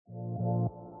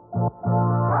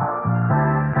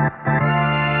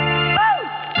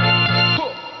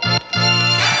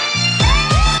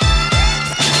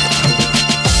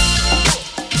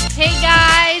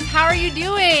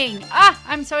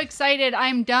so excited.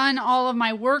 I'm done all of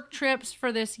my work trips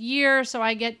for this year, so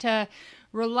I get to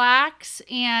relax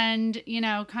and,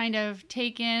 kind of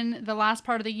take in the last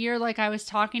part of the year like I was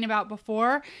talking about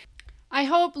before. I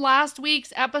hope last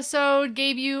week's episode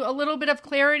gave you a little bit of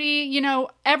clarity.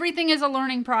 Everything is a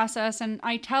learning process, and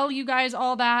I tell you guys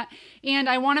all that, and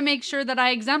I want to make sure that I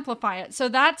exemplify it. So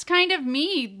that's kind of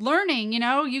me learning.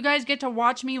 You guys get to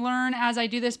watch me learn as I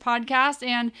do this podcast,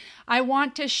 and I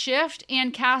want to shift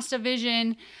and cast a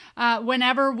vision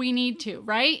whenever we need to,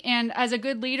 right? And as a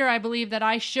good leader, I believe that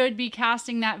I should be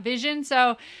casting that vision.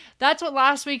 So that's what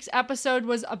last week's episode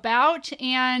was about.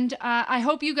 And I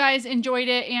hope you guys enjoyed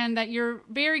it and that you're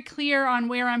very clear on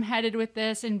where I'm headed with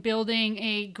this and building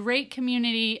a great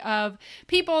community of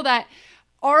people that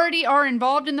already are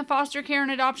involved in the foster care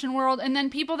and adoption world, and then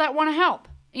people that want to help.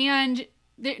 And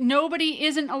nobody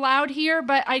isn't allowed here,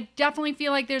 but I definitely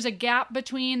feel like there's a gap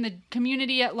between the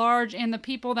community at large and the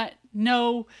people that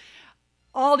know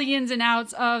all the ins and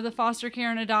outs of the foster care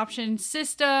and adoption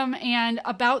system and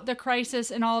about the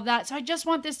crisis and all of that. So I just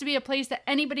want this to be a place that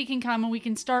anybody can come and we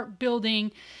can start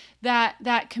building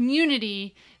that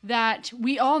community that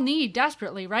we all need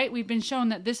desperately, right? We've been shown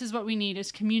that this is what we need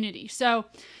is community. So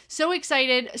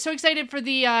excited for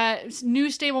the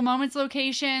new Stable Moments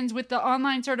locations with the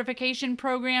online certification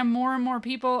program. More and more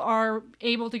people are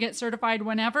able to get certified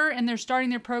whenever, and they're starting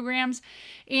their programs.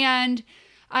 And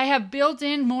I have built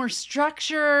in more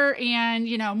structure and,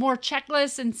 more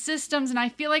checklists and systems. And I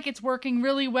feel like it's working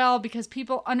really well because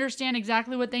people understand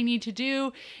exactly what they need to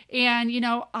do. And,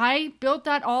 I built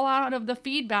that all out of the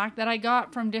feedback that I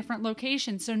got from different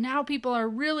locations. So now people are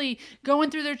really going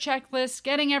through their checklists,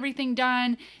 getting everything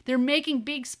done. They're making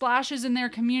big splashes in their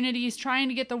communities, trying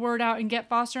to get the word out and get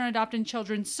foster and adopted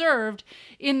children served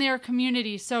in their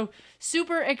communities. So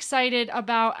super excited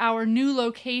about our new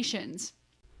locations.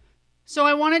 So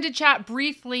I wanted to chat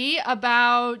briefly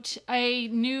about a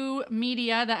new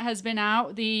media that has been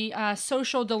out, the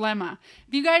Social Dilemma.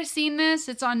 Have you guys seen this?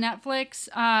 It's on Netflix.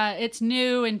 It's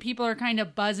new and people are kind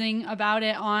of buzzing about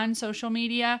it on social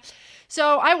media.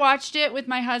 So I watched it with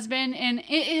my husband and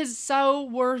it is so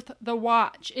worth the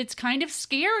watch. It's kind of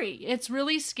scary. It's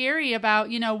really scary about,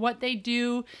 what they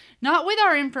do, not with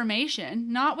our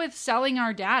information, not with selling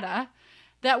our data,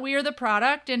 that we are the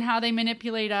product and how they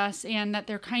manipulate us and that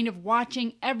they're kind of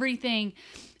watching everything.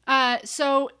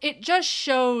 So it just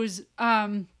shows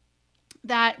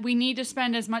that we need to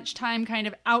spend as much time kind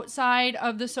of outside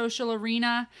of the social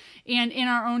arena and in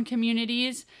our own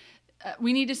communities.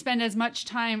 We need to spend as much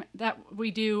time that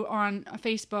we do on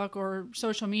Facebook or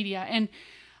social media. And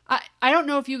I don't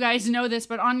know if you guys know this,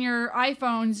 but on your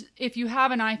iPhones, if you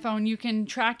have an iPhone, you can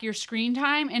track your screen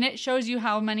time and it shows you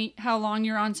how long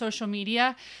you're on social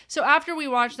media. So after we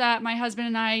watched that, my husband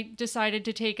and I decided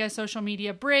to take a social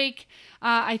media break.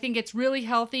 I think it's really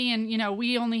healthy and,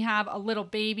 we only have a little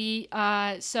baby.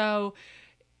 So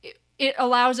it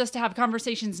allows us to have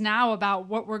conversations now about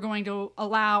what we're going to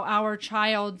allow our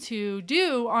child to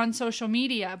do on social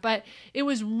media. But it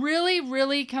was really,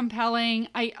 really compelling.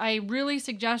 I really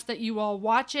suggest that you all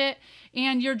watch it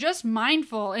and you're just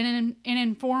mindful and an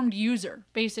informed user,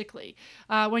 basically,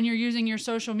 when you're using your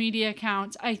social media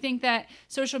accounts. I think that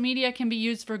social media can be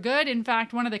used for good. In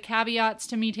fact, one of the caveats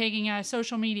to me taking a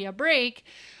social media break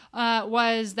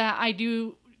was that I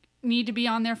do need to be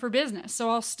on there for business.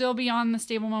 So I'll still be on the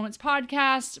Stable Moments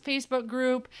podcast Facebook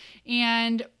group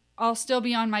and I'll still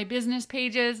be on my business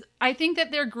pages. I think that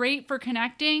they're great for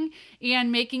connecting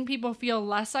and making people feel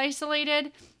less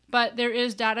isolated, but there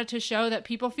is data to show that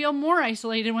people feel more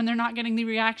isolated when they're not getting the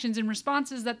reactions and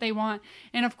responses that they want.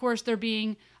 And of course, they're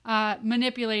being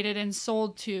manipulated and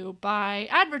sold to by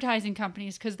advertising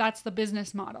companies because that's the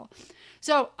business model.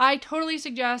 So I totally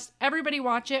suggest everybody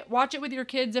watch it with your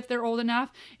kids if they're old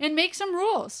enough and make some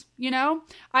rules.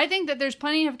 I think that there's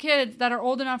plenty of kids that are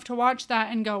old enough to watch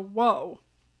that and go, whoa,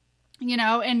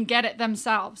 and get it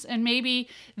themselves. And maybe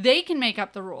they can make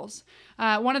up the rules.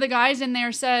 One of the guys in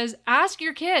there says, ask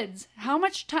your kids, how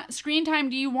much screen time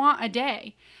do you want a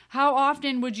day? How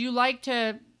often would you like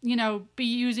to be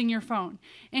using your phone?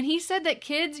 And he said that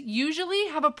kids usually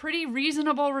have a pretty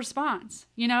reasonable response,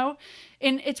 and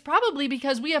it's probably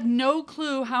because we have no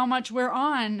clue how much we're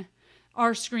on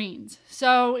our screens.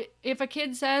 So if a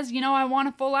kid says, I want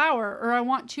a full hour or I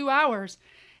want 2 hours,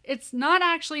 it's not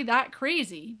actually that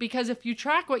crazy because if you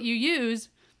track what you use,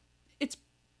 it's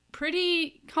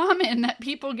pretty common that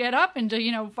people get up into,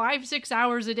 5-6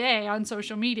 hours a day on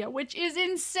social media, which is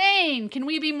insane. Can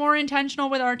we be more intentional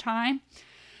with our time?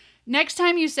 Next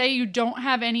time you say you don't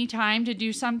have any time to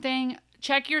do something,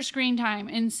 check your screen time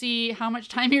and see how much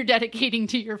time you're dedicating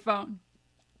to your phone.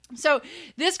 So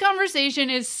this conversation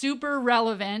is super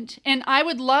relevant, and I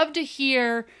would love to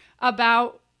hear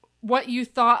about what you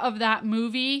thought of that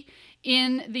movie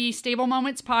in the Stable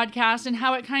Moments podcast and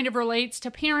how it kind of relates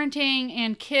to parenting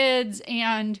and kids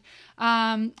and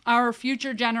our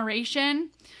future generation,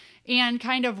 and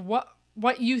kind of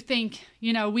what you think,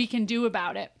 we can do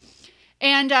about it.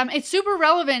 And it's super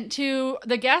relevant to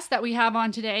the guest that we have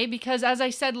on today because, as I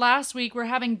said last week, we're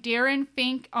having Darren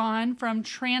Fink on from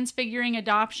Transfiguring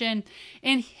Adoption.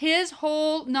 And his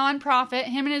whole nonprofit,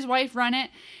 him and his wife run it,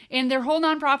 and their whole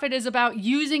nonprofit is about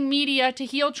using media to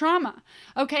heal trauma.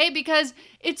 Okay? Because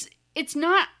it's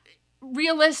not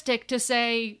realistic to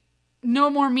say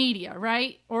no more media,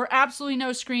 right? Or absolutely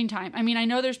no screen time. I mean, I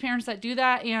know there's parents that do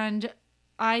that, and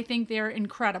I think they're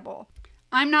incredible.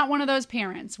 I'm not one of those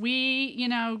parents. We,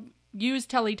 use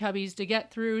Teletubbies to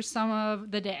get through some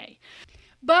of the day.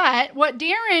 But what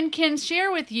Darren can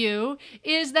share with you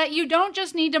is that you don't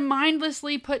just need to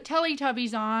mindlessly put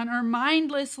Teletubbies on or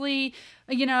mindlessly,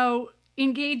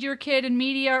 engage your kid in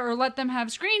media or let them have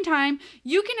screen time.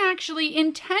 You can actually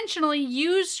intentionally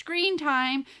use screen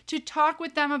time to talk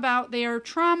with them about their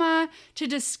trauma, to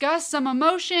discuss some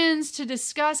emotions, to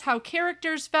discuss how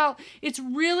characters felt. It's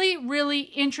really, really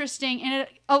interesting, and it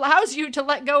allows you to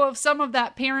let go of some of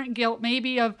that parent guilt,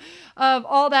 maybe of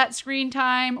all that screen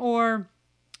time or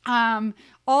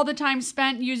all the time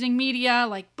spent using media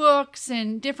like books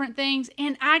and different things,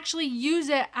 and actually use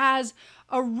it as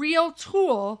a real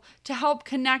tool to help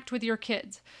connect with your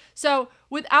kids. So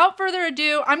without further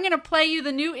ado, I'm going to play you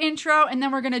the new intro, and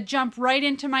then we're going to jump right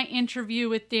into my interview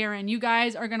with Darren. You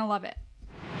guys are going to love it.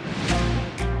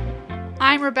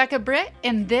 I'm Rebecca Britt,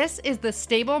 and this is the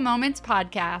Stable Moments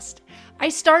podcast. I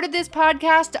started this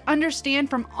podcast to understand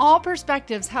from all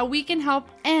perspectives how we can help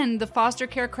end the foster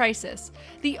care crisis.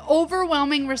 The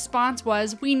overwhelming response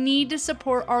was we need to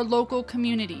support our local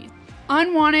communities.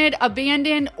 Unwanted,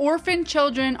 abandoned, orphaned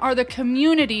children are the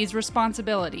community's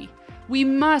responsibility. We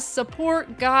must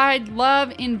support, guide,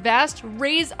 love, invest,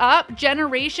 raise up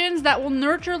generations that will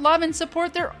nurture, love, and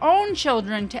support their own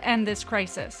children to end this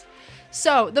crisis.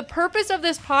 So, the purpose of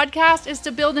this podcast is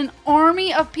to build an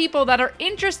army of people that are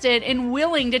interested and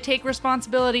willing to take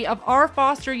responsibility of our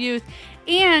foster youth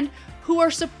and who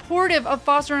are supportive of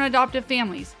foster and adoptive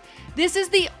families. This is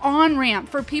the on-ramp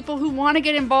for people who want to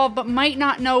get involved but might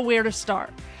not know where to start.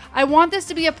 I want this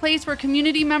to be a place where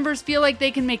community members feel like they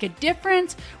can make a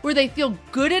difference, where they feel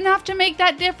good enough to make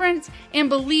that difference, and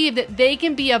believe that they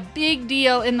can be a big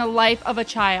deal in the life of a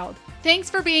child. Thanks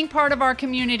for being part of our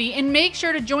community, and make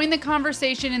sure to join the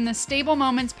conversation in the Stable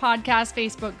Moments podcast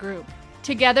Facebook group.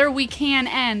 Together, we can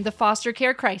end the foster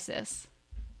care crisis.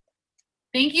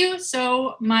 Thank you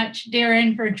so much,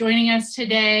 Darren, for joining us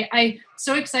today. I'm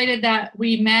so excited that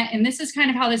we met, and this is kind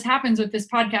of how this happens with this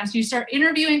podcast. You start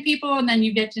interviewing people, and then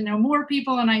you get to know more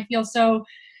people, and I feel so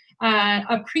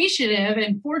appreciative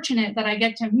and fortunate that I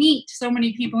get to meet so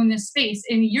many people in this space.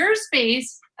 In your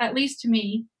space, at least to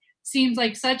me, seems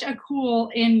like such a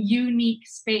cool and unique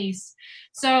space.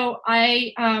 So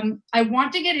I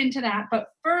want to get into that, but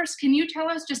first, can you tell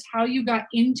us just how you got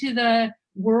into the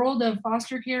world of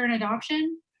foster care and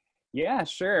adoption? Yeah,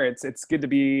 sure. It's good to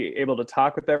be able to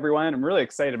talk with everyone. I'm really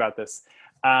excited about this.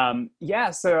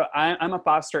 So I'm a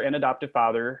foster and adoptive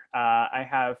father. I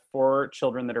have 4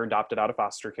 children that are adopted out of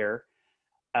foster care.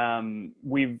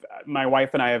 My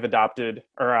wife and I have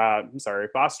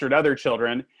fostered other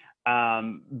children,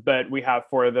 but we have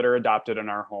 4 that are adopted in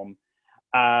our home.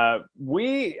 I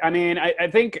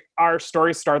think our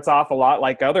story starts off a lot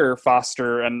like other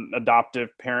foster and adoptive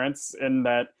parents in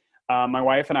that my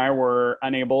wife and I were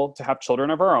unable to have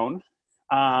children of our own.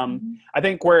 I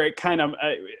think where it kind of,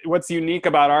 what's unique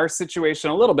about our situation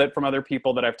a little bit from other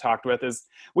people that I've talked with is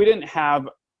we didn't have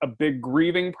a big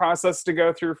grieving process to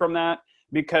go through from that,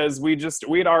 because we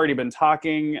had already been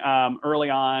talking early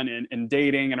on in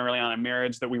dating and early on in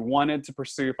marriage that we wanted to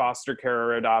pursue foster care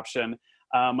or adoption.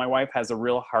 My wife has a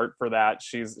real heart for that.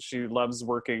 She loves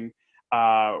working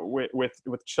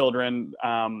with children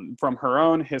from her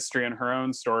own history and her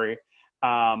own story,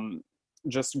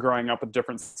 just growing up with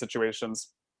different situations.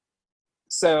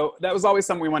 So that was always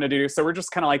something we wanted to do. So we're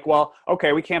just kind of like, well,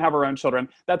 okay, we can't have our own children.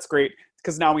 That's great,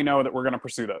 because now we know that we're going to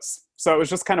pursue this. So it was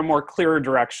just kind of more clearer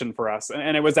direction for us.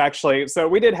 And it was actually, so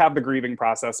we did have the grieving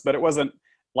process, but it wasn't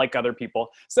like other people.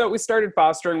 So we started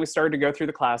fostering, we started to go through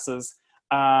the classes.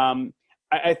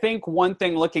 I think one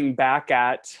thing looking back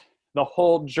at the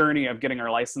whole journey of getting our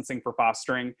licensing for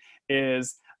fostering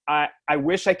is I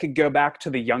wish I could go back to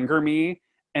the younger me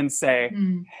and say,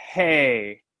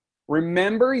 hey,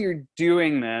 remember you're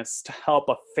doing this to help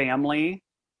a family.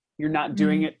 You're not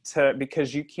doing it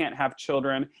because you can't have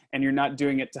children, and you're not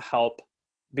doing it to help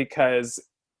because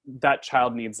that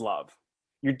child needs love.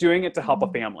 You're doing it to help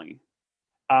a family.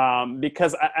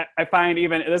 Because I find,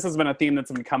 even this has been a theme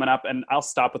that's been coming up, and I'll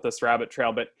stop with this rabbit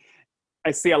trail, but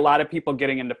I see a lot of people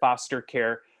getting into foster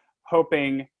care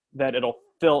hoping that it'll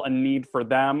fill a need for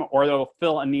them, or it'll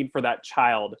fill a need for that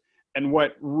child. And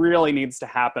what really needs to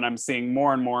happen, I'm seeing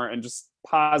more and more, and just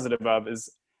positive of, is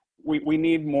we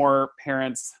need more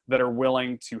parents that are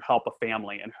willing to help a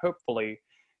family, and hopefully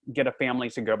get a family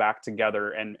to go back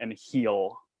together and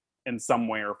heal in some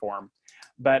way or form.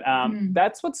 But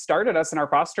that's what started us in our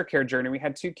foster care journey. We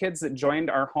had 2 kids that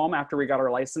joined our home after we got our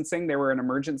licensing. They were an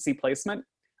emergency placement.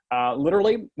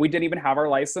 Literally, we didn't even have our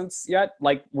license yet.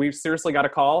 Like, we seriously got a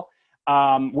call.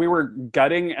 We were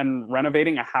gutting and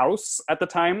renovating a house at the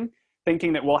time,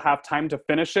 thinking that we'll have time to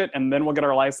finish it, and then we'll get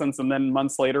our license, and then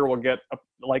months later we'll get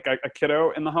a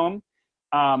kiddo in the home.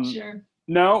 Sure.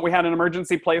 No, we had an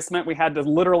emergency placement. We had to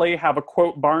literally have a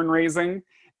quote barn raising,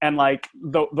 and like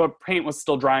the paint was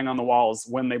still drying on the walls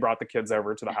when they brought the kids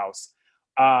over to the house.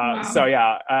 Wow. So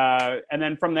yeah, and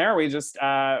then from there we just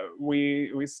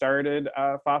we started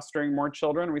fostering more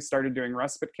children. We started doing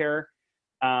respite care,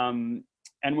 and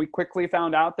we quickly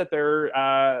found out that there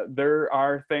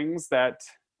are things that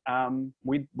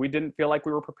we didn't feel like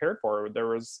we were prepared for. There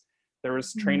was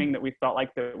training that we felt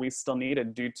like that we still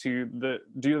needed due to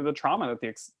the trauma that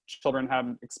the children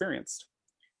had experienced.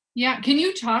 Yeah. Can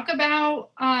you talk about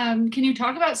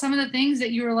some of the things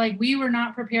that you were like, we were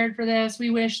not prepared for this, we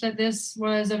wish that this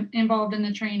was involved in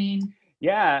the training?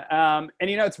 Yeah. And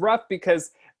it's rough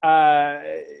because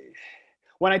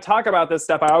when I talk about this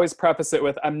stuff, I always preface it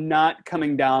with, I'm not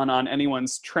coming down on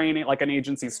anyone's training, like an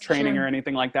agency's training or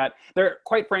anything like that. They're,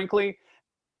 quite frankly,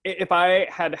 if I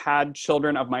had had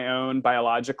children of my own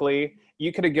biologically,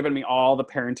 you could have given me all the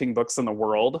parenting books in the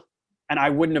world, and I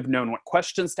wouldn't have known what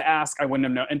questions to ask. I wouldn't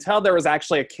have known until there was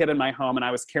actually a kid in my home and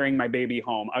I was carrying my baby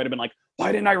home. I would have been like,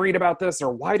 why didn't I read about this?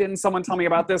 Or why didn't someone tell me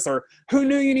about this? Or who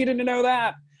knew you needed to know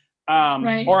that?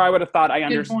 Right. Or I would have thought I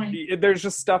understood. There's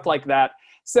just stuff like that.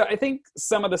 So I think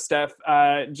some of the stuff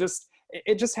it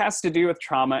just has to do with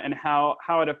trauma and how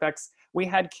it affects. We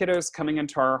had kiddos coming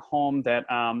into our home that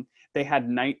they had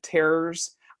night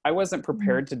terrors. I wasn't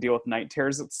prepared to deal with night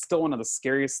terrors. It's still one of the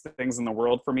scariest things in the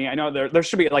world for me. I know there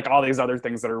should be like all these other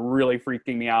things that are really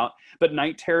freaking me out, but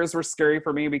night terrors were scary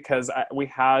for me because we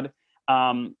had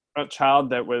a child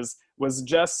that was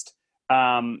just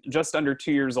under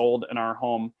 2 years old in our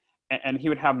home, and he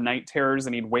would have night terrors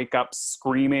and he'd wake up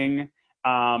screaming,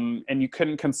 and you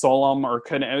couldn't console him or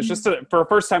couldn't. It was just for a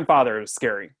first-time father, it was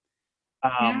scary.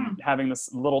 Having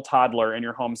this little toddler in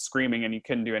your home screaming and you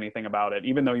couldn't do anything about it,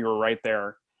 even though you were right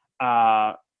there.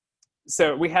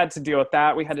 So we had to deal with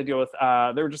that. We had to deal with,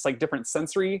 there were just like different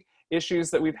sensory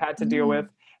issues that we've had to deal with.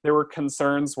 There were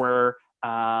concerns where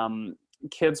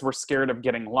kids were scared of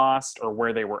getting lost or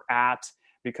where they were at,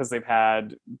 because they've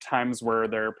had times where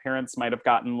their parents might have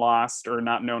gotten lost or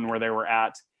not known where they were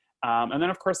at. And then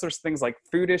of course there's things like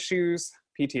food issues,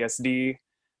 PTSD.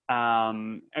 I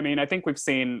mean, I think we've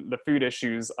seen the food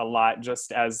issues a lot,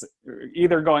 just as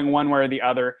either going one way or the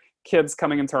other. Kids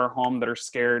coming into our home that are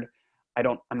scared,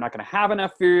 I'm not going to have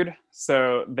enough food.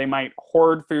 So they might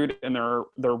hoard food in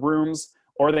their rooms,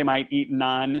 or they might eat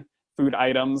non-food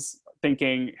items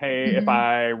thinking, hey, if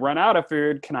I run out of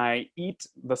food, can I eat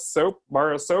the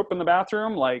bar of soap in the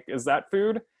bathroom? Like, is that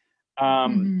food?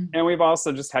 And we've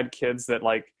also just had kids that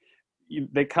like,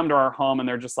 they come to our home and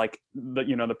they're just like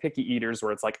the picky eaters,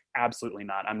 where it's like, absolutely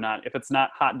not. I'm not, if it's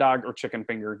not hot dog or chicken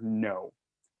finger, no.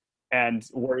 And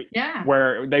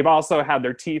where they've also had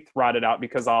their teeth rotted out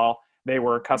because all they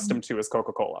were accustomed to is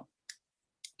Coca-Cola.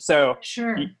 So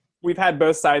we've had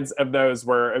both sides of those,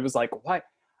 where it was like, what?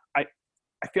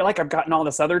 I feel like I've gotten all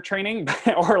this other training,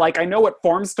 or like, I know what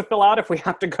forms to fill out if we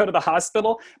have to go to the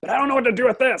hospital, but I don't know what to do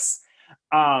with this.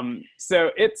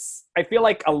 So I feel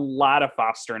like a lot of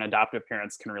foster and adoptive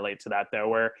parents can relate to that, though,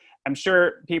 where I'm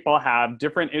sure people have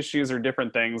different issues or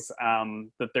different things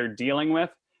that they're dealing with,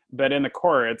 but in the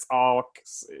core,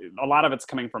 a lot of it's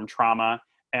coming from trauma,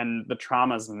 and the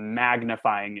trauma's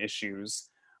magnifying issues,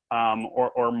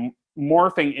 or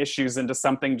morphing issues into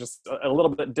something just a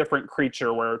little bit different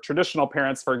creature, where traditional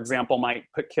parents, for example, might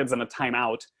put kids in a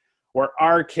timeout, where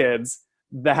our kids,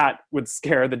 that would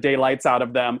scare the daylights out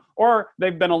of them, or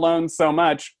they've been alone so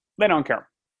much they don't care.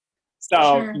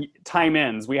 So time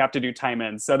ins, we have to do time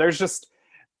ins. So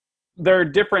there are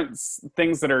different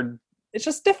things it's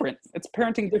just different. It's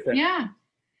parenting different.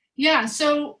 Yeah.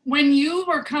 So when you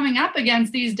were coming up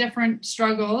against these different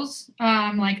struggles,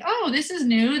 like, oh, this is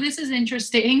new, this is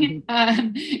interesting,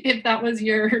 if that was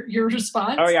your Oh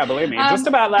response. yeah, believe me, just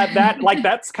Um, about that like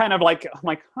that's kind of like I'm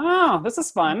like, oh, this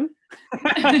is fun.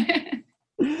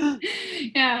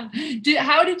 yeah.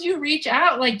 How did you reach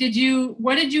out? Like,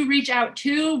 what did you reach out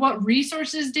to? What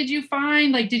resources did you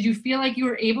find? Like, did you feel like you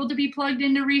were able to be plugged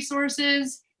into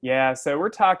resources? Yeah, so we're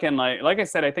talking like I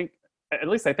said, I think at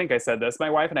least I think I said this. My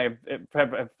wife and I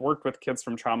have worked with kids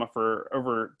from trauma for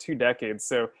over 2 decades.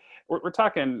 So we're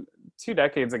talking 2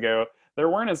 decades ago. There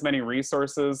weren't as many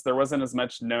resources. There wasn't as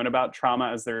much known about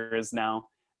trauma as there is now.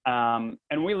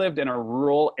 And we lived in a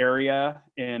rural area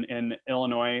in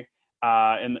Illinois,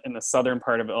 in the southern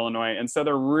part of Illinois. And so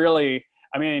there really,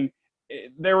 I mean,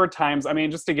 there were times. I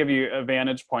mean, just to give you a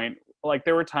vantage point, like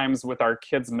there were times with our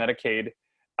kids' Medicaid.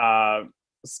 Uh,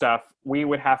 Stuff, we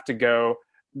would have to go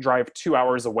drive 2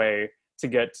 hours away to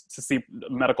get to see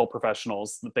medical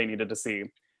professionals that they needed to see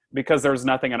because there was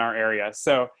nothing in our area.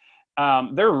 So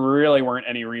there really weren't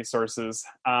any resources.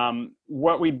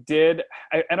 What we did,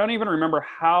 I don't even remember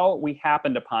how we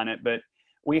happened upon it, but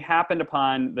we happened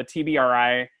upon the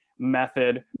TBRI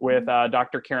method with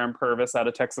Dr. Karen Purvis out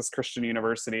of Texas Christian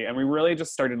University. And we really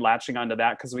just started latching onto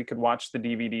that because we could watch the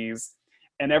DVDs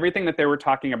and everything that they were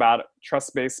talking about,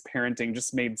 trust-based parenting,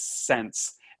 just made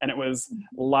sense. And it was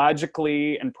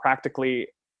logically and practically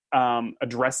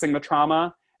addressing the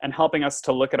trauma and helping us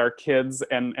to look at our kids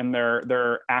and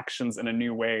their actions in a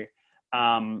new way.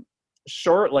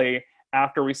 Shortly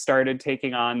after we started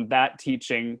taking on that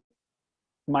teaching,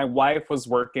 my wife was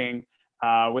working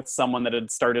with someone that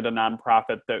had started a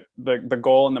nonprofit. That the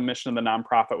goal and the mission of the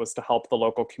nonprofit was to help the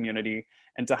local community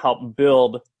and to help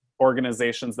build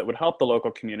organizations that would help the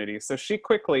local community. So she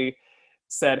quickly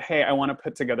said, hey, I want to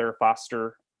put together a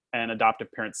foster and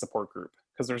adoptive parent support group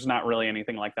because there's not really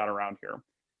anything like that around here.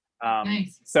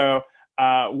 Nice. So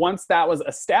once that was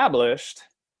established,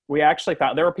 we actually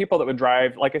found there were people that would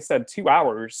drive, like I said, 2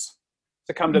 hours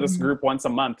to come to this group once a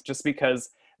month just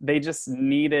because they just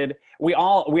needed, we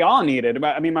all needed,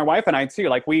 I mean, my wife and I too,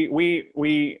 like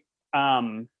we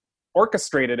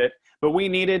orchestrated it, but we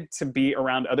needed to be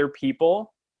around other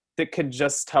people that could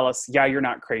just tell us, yeah, you're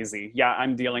not crazy. Yeah,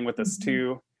 I'm dealing with this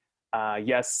too.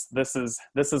 Yes, this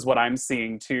is what I'm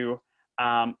seeing too.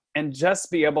 And just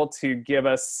be able to give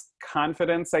us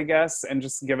confidence, I guess, and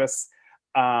just give us,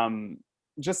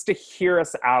 just to hear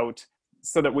us out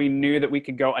so that we knew that we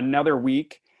could go another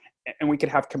week and we could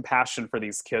have compassion for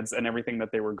these kids and everything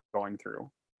that they were going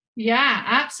through. Yeah,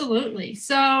 absolutely.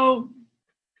 So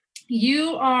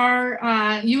you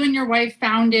and your wife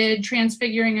founded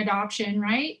Transfiguring Adoption,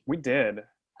 right? We did.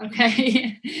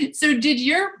 Okay. So did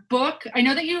your book, I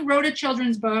know that you wrote a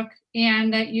children's book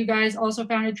and that you guys also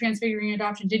founded Transfiguring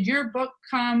Adoption. Did your book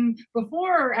come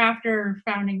before or after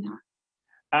founding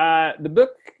that? The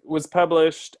book was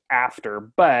published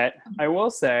after, but I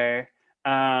will say,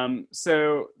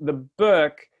 so the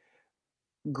book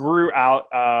grew out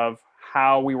of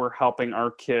how we were helping our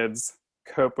kids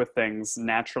cope with things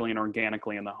naturally and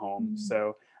organically in the home.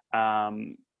 So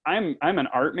I'm an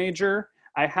art major.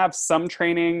 I have some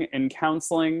training in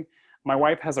counseling. My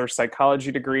wife has her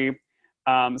psychology degree.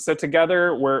 So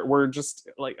together we're just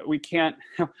like, we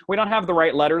don't have the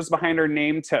right letters behind our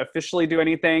name to officially do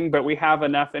anything, but we have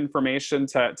enough information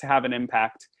to have an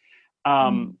impact.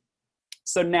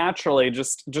 So naturally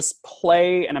just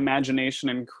play and imagination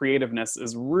and creativeness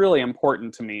is really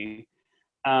important to me.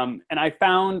 And I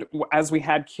found as we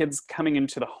had kids coming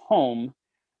into the home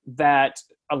that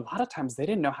a lot of times they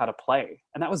didn't know how to play.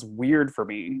 And that was weird for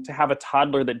me to have a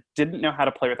toddler that didn't know how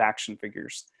to play with action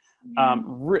figures.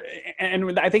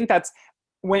 And I think that's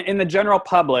when in the general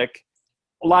public,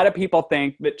 a lot of people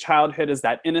think that childhood is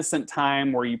that innocent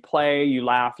time where you play, you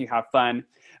laugh, you have fun.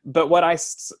 But what I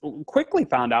quickly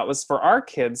found out was for our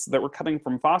kids that were coming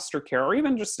from foster care, or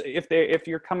even just if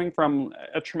you're coming from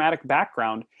a traumatic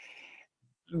background,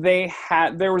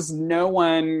 there was no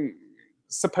one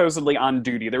supposedly on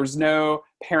duty. There was no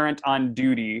parent on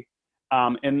duty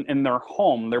in their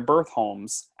home, their birth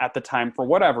homes at the time for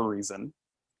whatever reason.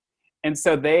 And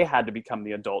so they had to become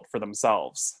the adult for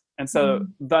themselves. And so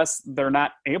thus they're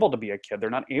not able to be a kid. They're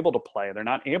not able to play. They're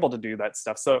not able to do that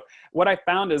stuff. So what I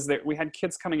found is that we had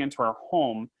kids coming into our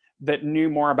home that knew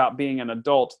more about being an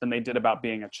adult than they did about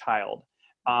being a child.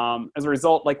 As a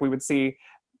result, like we would see,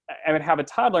 I would have a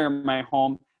toddler in my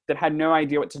home that had no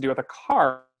idea what to do with a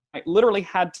car. I literally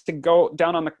had to go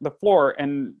down on the floor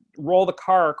and roll the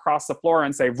car across the floor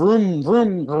and say vroom,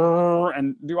 vroom, grrr,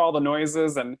 and do all the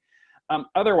noises. And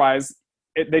otherwise,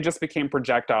 they just became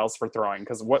projectiles for throwing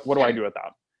because what do I do with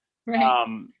that?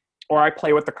 Right. or I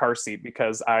play with the car seat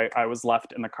because I was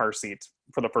left in the car seat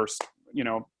for the first,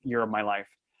 year of my life.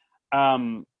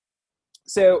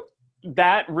 So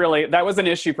that was an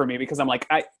issue for me because I'm like,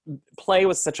 play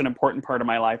was such an important part of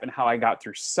my life and how I got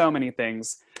through so many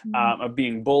things, of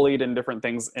being bullied and different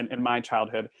things in my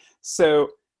childhood. So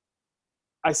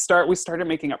we started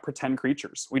making up pretend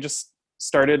creatures. We just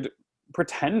started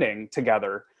pretending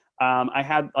together. I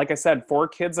had, like I said, 4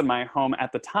 kids in my home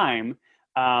at the time.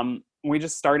 We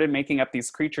just started making up these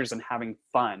creatures and having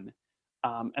fun.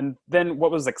 And then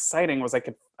what was exciting was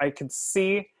I could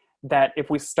see that if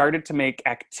we started to make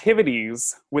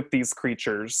activities with these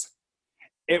creatures,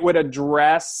 it would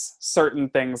address certain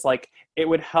things. Like it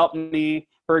would help me.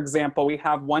 For example, we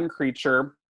have one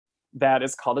creature that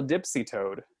is called a dipsy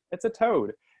toad. It's a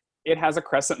toad. It has a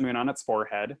crescent moon on its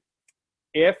forehead.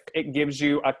 If it gives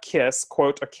you a kiss,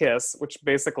 quote, a kiss, which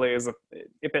basically is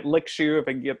if it licks you, if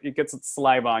it gets its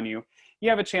saliva on you, you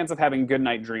have a chance of having good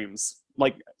night dreams,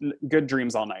 like good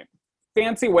dreams all night.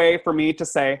 Fancy way for me to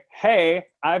say, hey,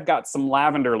 I've got some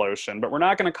lavender lotion, but we're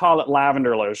not going to call it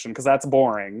lavender lotion because that's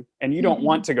boring. And you don't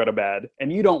want to go to bed.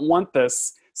 And you don't want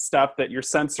this stuff that your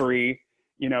sensory,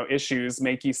 issues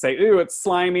make you say, ooh, it's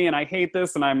slimy and I hate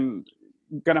this and I'm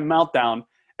going to melt down.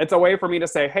 It's a way for me to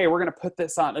say, hey, we're going to put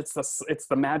this on. It's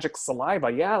the magic saliva.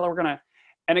 Yeah, we're going to,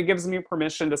 and it gives me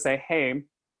permission to say, hey,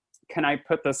 can I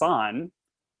put this on?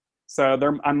 So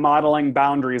I'm modeling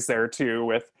boundaries there too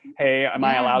with, hey, am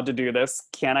I allowed to do this?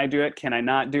 Can I do it? Can I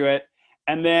not do it?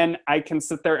 And then I can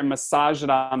sit there and massage it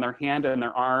on their hand and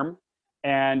their arm.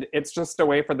 And it's just a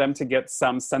way for them to get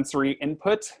some sensory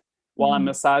input while I'm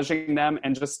massaging them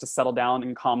and just to settle down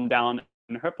and calm down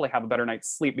and hopefully have a better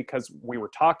night's sleep because we were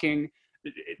talking.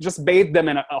 It just bathed them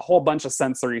in a whole bunch of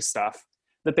sensory stuff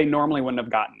that they normally wouldn't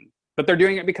have gotten. But they're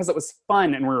doing it because it was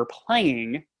fun and we were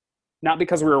playing, not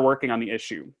because we were working on the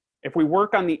issue. If we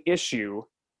work on the issue,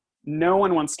 no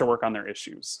one wants to work on their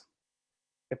issues.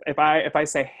 If I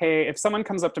say, hey, if someone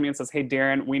comes up to me and says, hey,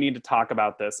 Darren, we need to talk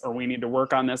about this, or we need to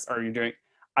work on this, or you're doing,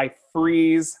 I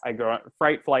freeze, I go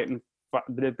fright, flight, and blah,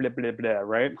 blah, blah, blah,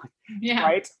 right? Yeah.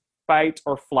 Fright, fight,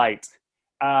 or flight.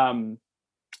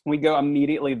 We go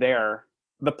immediately there.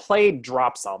 The play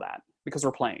drops all that because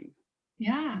we're playing.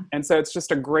 Yeah. And so it's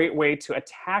just a great way to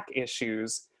attack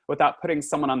issues without putting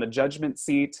someone on the judgment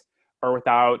seat or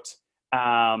without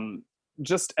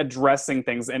just addressing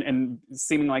things and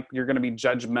seeming like you're going to be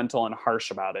judgmental and harsh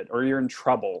about it or you're in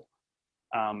trouble.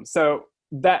 So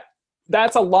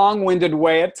that's a long-winded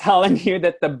way of telling you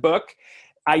that the book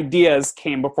ideas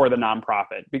came before the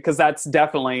nonprofit, because that's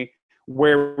definitely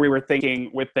where we were thinking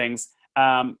with things.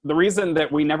 The reason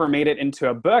that we never made it into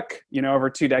a book, over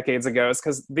 2 decades ago is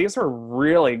because these were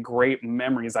really great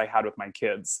memories I had with my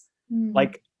kids.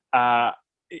 Like,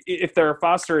 if there are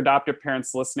foster adoptive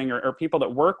parents listening or people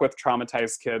that work with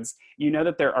traumatized kids,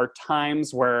 that there are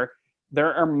times where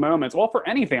there are moments, well, for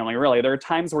any family, really, there are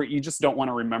times where you just don't want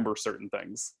to remember certain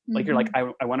things. Like you're like,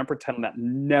 I want to pretend that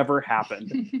never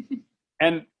happened.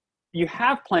 And you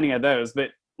have plenty of those, but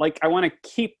like, I want to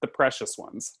keep the precious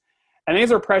ones. And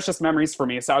these are precious memories for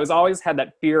me. So I was always had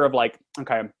that fear of like,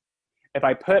 okay, if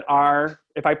I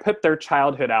put their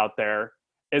childhood out there,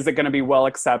 is it going to be well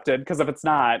accepted? Because if it's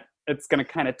not, it's going to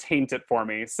kind of taint it for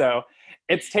me. So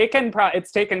it's taken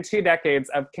 2 decades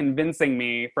of convincing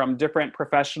me from different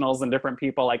professionals and different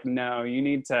people, like, no, you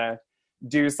need to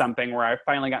do something, where I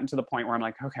finally gotten to the point where I'm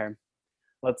like, okay,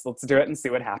 let's do it and see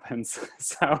what happens.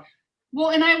 So.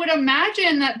 Well, and I would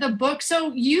imagine that the book,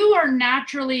 so you are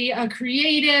naturally a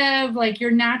creative, like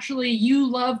you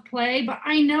love play, but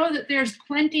I know that there's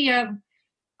plenty of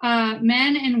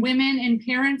men and women and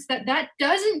parents that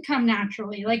doesn't come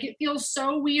naturally. Like, it feels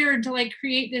so weird to like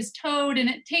create this toad, and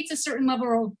it takes a certain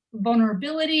level of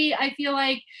vulnerability, I feel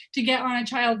like, to get on a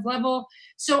child's level.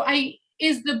 So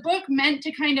is the book meant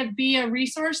to kind of be a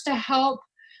resource to help,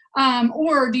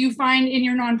 or do you find in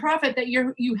your nonprofit that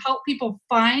you help people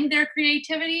find their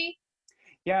creativity?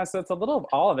 Yeah, so it's a little of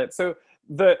all of it. So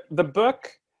the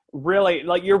book, really,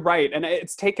 like, you're right. And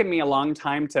it's taken me a long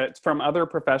time from other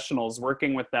professionals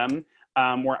working with them,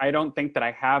 where I don't think that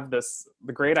I have the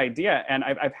great idea. And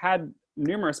I've had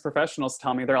numerous professionals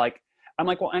tell me, I'm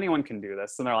like, well, anyone can do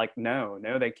this. And they're like, no,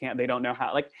 they can't. They don't know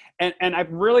how, and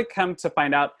I've really come to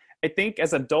find out, I think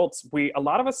as adults, a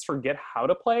lot of us forget how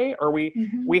to play, or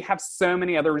we have so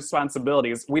many other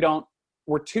responsibilities.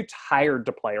 We're too tired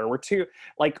to play, or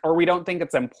or we don't think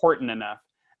it's important enough.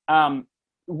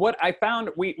 What I found,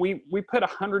 we put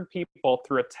 100 people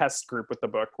through a test group with the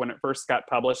book when it first got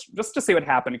published, just to see what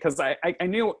happened, because I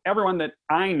knew everyone that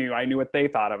I knew what they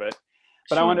thought of it,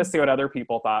 but sure. I wanted to see what other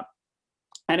people thought.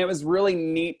 And it was really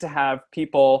neat to have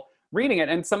people reading it.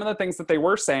 And some of the things that they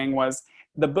were saying was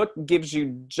the book gives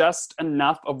you just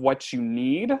enough of what you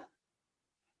need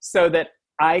so that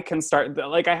I can start,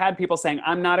 like I had people saying,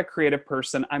 I'm not a creative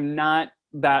person. I'm not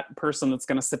that person that's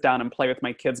going to sit down and play with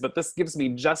my kids, but this gives me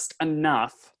just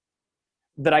enough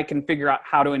that I can figure out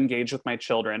how to engage with my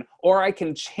children, or I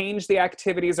can change the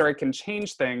activities, or I can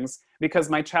change things because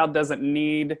my child doesn't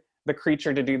need the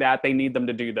creature to do that. They need them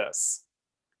to do this.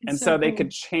 And so they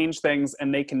could change things,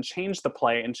 and they can change the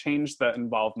play and change the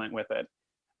involvement with it.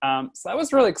 So that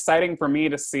was really exciting for me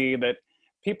to see that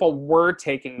people were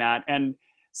taking that. And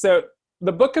so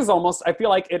the book is almost, I feel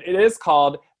like it is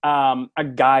called a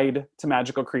guide to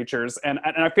magical creatures. And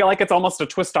I feel like it's almost a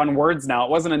twist on words now.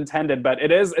 It wasn't intended, but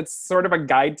it's sort of a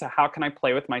guide to how can I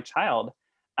play with my child.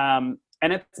 And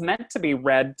it's meant to be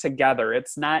read together.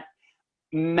 It's not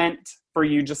meant for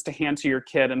you just to hand to your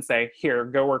kid and say, here,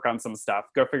 go work on some stuff,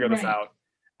 go figure this out.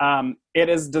 It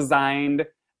is designed,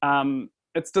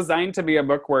 it's designed to be a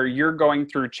book where you're going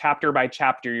through chapter by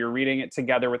chapter, you're reading it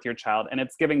together with your child, and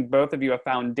it's giving both of you a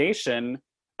foundation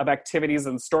of activities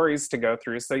and stories to go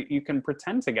through so you can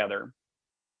pretend together.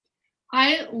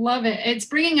 I love it. It's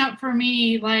bringing up for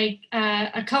me like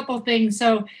a couple things.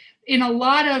 So in a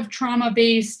lot of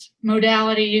trauma-based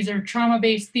modalities or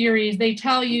trauma-based theories, they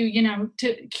tell you, you know,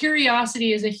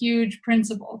 curiosity is a huge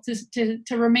principle,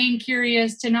 to remain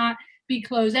curious, to not be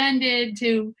closed-ended,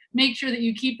 to make sure that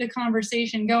you keep the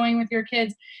conversation going with your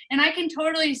kids. And I can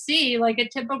totally see like a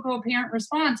typical parent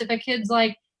response if a kid's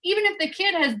like, even if the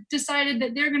kid has decided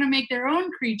that they're going to make their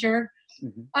own creature,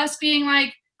 us being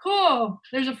like, cool,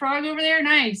 there's a frog over there,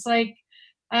 nice. Like,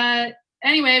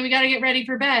 anyway, we got to get ready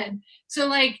for bed. So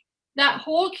like that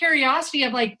whole curiosity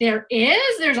of like, there's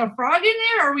a frog in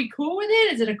there. Are we cool with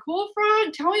it? Is it a cool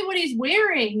frog? Tell me what he's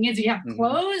wearing. Does he have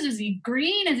clothes? Is he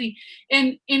green?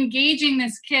 And engaging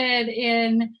this kid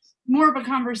in more of a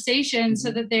conversation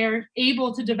so that they're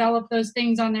able to develop those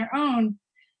things on their own.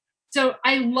 So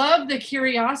I love the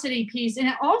curiosity piece. And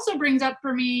it also brings up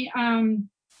for me,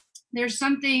 there's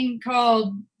something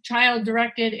called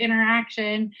child-directed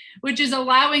interaction, which is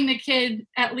allowing the kid,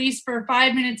 at least for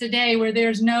 5 minutes a day, where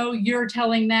there's no you're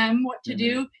telling them what to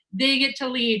do. They get to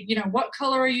lead. You know, what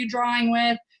color are you drawing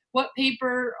with? What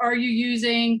paper are you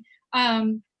using?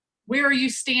 Where are you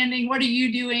standing? What are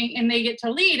you doing? And they get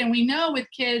to lead. And we know with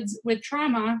kids with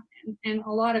trauma, and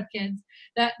a lot of kids,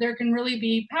 that there can really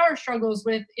be power struggles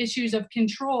with issues of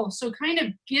control. So kind of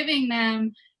giving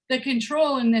them the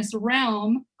control in this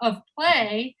realm of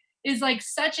play is like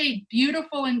such a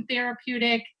beautiful and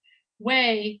therapeutic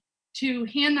way to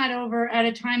hand that over at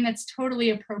a time that's totally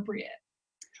appropriate.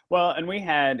 Well, and we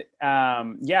had,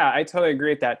 I totally agree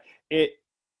with that.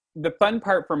 The fun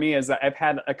part for me is that I've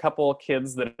had a couple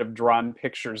kids that have drawn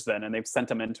pictures then, and they've sent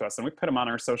them in to us, and we put them on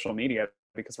our social media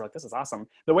because we're like, this is awesome.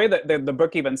 The way that the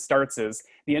book even starts is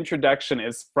the introduction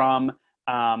is from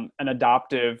an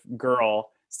adoptive girl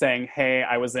saying, hey,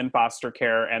 I was in foster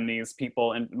care, and these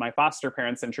people and my foster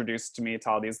parents introduced me to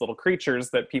all these little creatures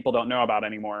that people don't know about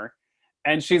anymore.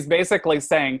 And she's basically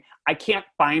saying, I can't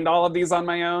find all of these on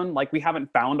my own. Like, we haven't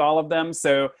found all of them.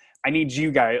 So I need you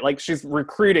guys. Like, she's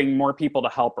recruiting more people to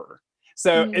help her.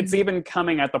 So it's even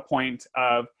coming at the point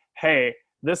of, hey,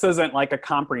 this isn't like a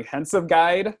comprehensive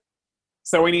guide.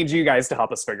 So we need you guys to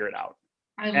help us figure it out.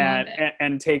 I love it.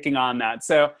 And taking on that.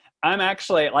 So I'm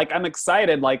actually like, I'm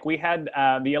excited. Like, we had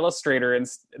the illustrator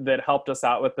that helped us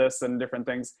out with this and different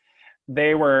things.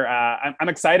 They were, I'm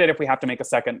excited if we have to make a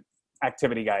second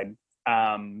activity guide.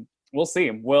 We'll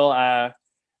see.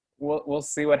 We'll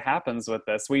see what happens with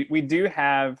this. We do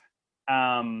have,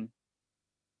 I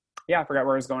forgot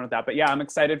where I was going with that, but yeah, I'm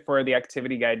excited for the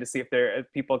activity guide to see if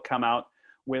people come out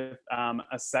with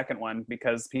a second one,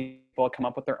 because people come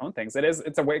up with their own things.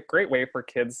 It's a great way for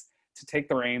kids to take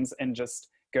the reins and just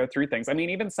go through things. I mean,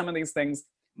 even some of these things,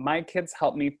 my kids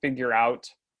helped me figure out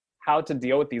how to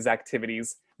deal with these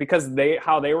activities because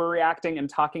how they were reacting and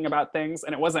talking about things.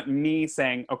 And it wasn't me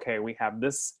saying, okay, we have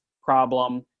this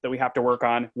problem that we have to work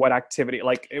on. What activity?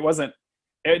 Like,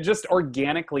 it just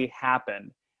organically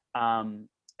happened. And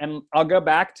I'll go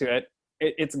back to it.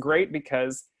 It's great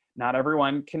because not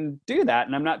everyone can do that.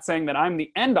 And I'm not saying that I'm the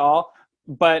end all,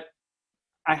 but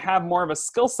I have more of a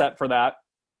skill set for that.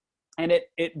 And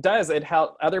it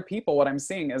helps other people. What I'm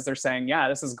seeing is they're saying, yeah,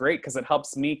 this is great because it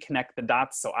helps me connect the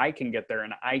dots so I can get there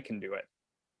and I can do it.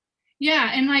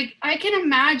 Yeah. And like, I can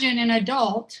imagine an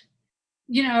adult,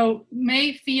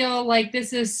 may feel like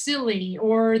this is silly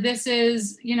or this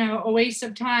is, a waste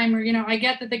of time, or, I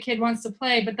get that the kid wants to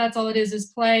play, but that's all it is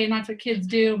play. And that's what kids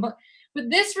do. But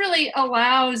this really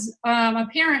allows a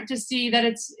parent to see that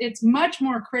it's much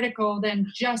more critical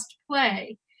than just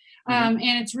play. Mm-hmm.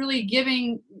 And it's really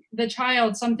giving the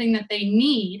child something that they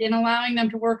need and allowing them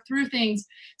to work through things.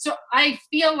 So I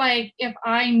feel like if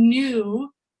I knew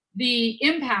the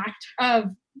impact of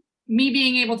me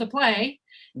being able to play,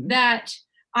 Mm-hmm. that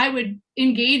I would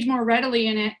engage more readily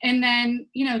in it. And then,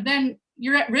 then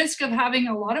you're at risk of having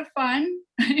a lot of fun,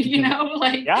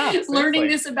 like Yeah, learning seriously.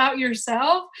 this about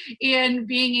yourself and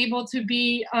being able to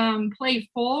be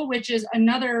playful, which is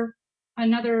another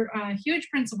huge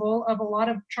principle of a lot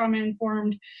of trauma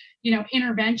informed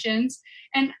interventions.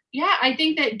 And yeah, I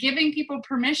think that giving people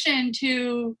permission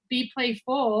to be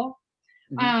playful,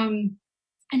 Mm-hmm.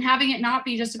 and having it not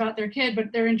be just about their kid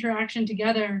but their interaction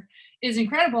together is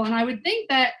incredible. And I would think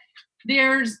that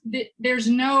there's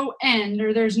no end,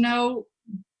 or there's no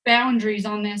boundaries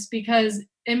on this, because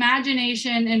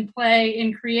imagination and play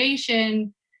and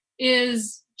creation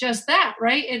is just that,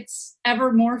 right? It's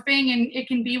ever morphing, and it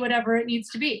can be whatever it needs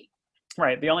to be.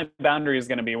 Right. The only boundary is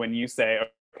going to be when you say,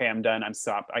 okay, I'm done, I'm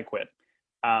stopped, I quit.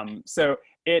 So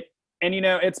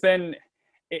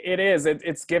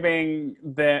it's giving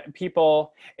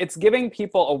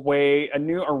people a way, a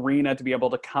new arena to be able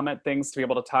to come at things, to be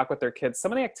able to talk with their kids.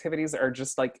 Some of the activities are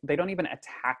just like, they don't even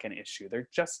attack an issue. They're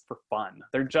just for fun.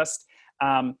 They're just,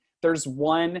 there's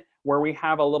one where we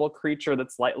have a little creature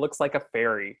looks like a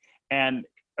fairy. And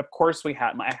of course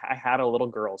I had a little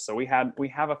girl. So we have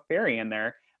a fairy in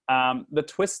there. The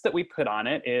twist that we put on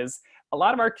it is a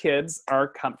lot of our kids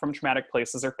come from traumatic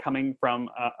places, are coming from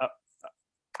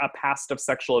a past of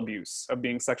sexual abuse, of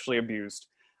being sexually abused.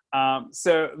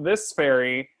 So this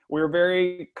fairy, we were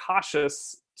very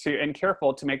cautious and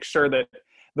careful to make sure that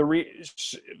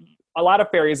a lot of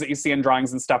fairies that you see in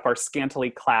drawings and stuff are scantily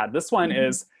clad. This one Mm-hmm.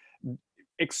 is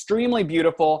extremely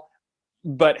beautiful,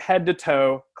 but head to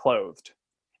toe clothed.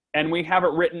 And we have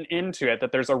it written into it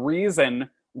that there's a reason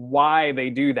why they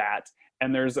do that.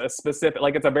 And there's a specific,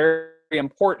 it's a very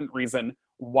important reason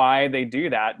why they do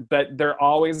that, but they're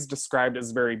always described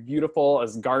as very beautiful,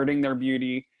 as guarding their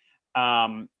beauty,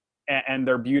 and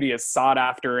their beauty is sought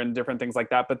after and different things like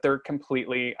that, but they're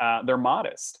completely, they're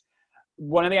modest.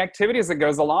 One of the activities that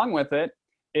goes along with it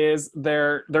is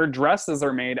their dresses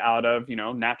are made out of,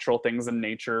 natural things in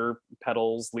nature,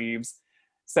 petals, leaves.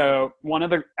 So one of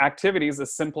the activities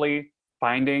is simply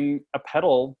finding a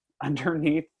petal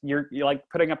underneath you're like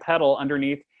putting a petal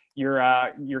underneath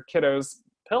your kiddo's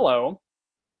pillow,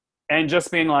 and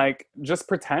just being like, just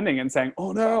pretending and saying,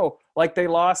 oh no, like they're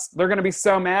going to be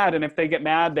so mad. And if they get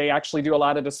mad, they actually do a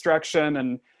lot of destruction.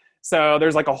 And so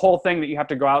there's like a whole thing that you have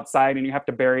to go outside and you have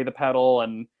to bury the petal,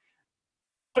 and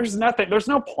there's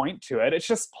no point to it. It's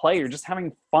just play. You're just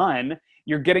having fun.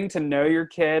 You're getting to know your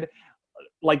kid.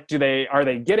 Like, are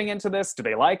they getting into this? Do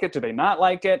they like it? Do they not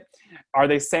like it? Are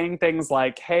they saying things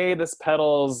like, hey, this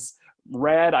petal's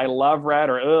red, I love red,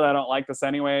 or oh, I don't like this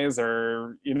anyways,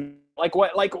 or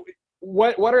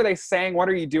what are they saying? What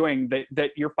are you doing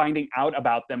that you're finding out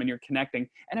about them and you're connecting?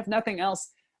 And if nothing else,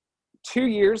 2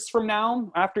 years from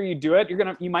now, after you do it,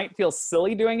 you might feel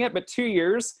silly doing it, but 2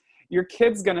 years, your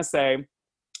kid's gonna say,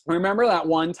 remember that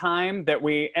one time that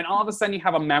and all of a sudden you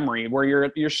have a memory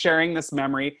where you're sharing this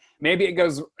memory. Maybe it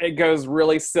goes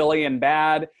really silly and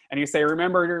bad. And you say,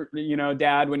 remember,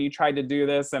 Dad, when you tried to do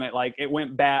this and it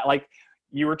went bad, like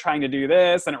you were trying to do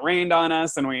this and it rained on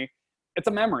us, and it's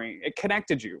a memory. It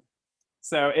connected you.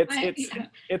 So it's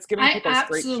giving people a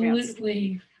great chance.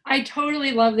 I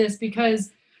totally love this,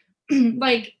 because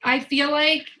I feel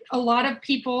like a lot of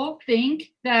people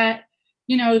think that,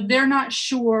 they're not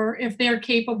sure if they're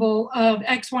capable of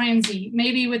X, Y, and Z.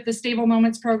 Maybe with the Stable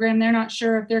Moments program, they're not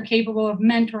sure if they're capable of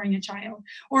mentoring a child,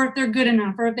 or if they're good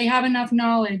enough, or if they have enough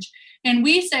knowledge. And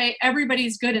we say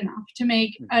everybody's good enough to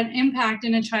make an impact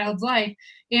in a child's life.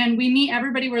 And we meet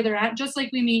everybody where they're at, just like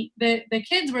we meet the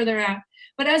kids where they're at.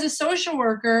 But as a social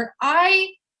worker,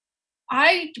 I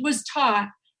was taught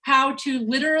how to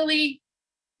literally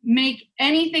make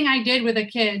anything I did with a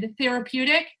kid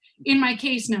therapeutic in my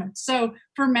case notes. So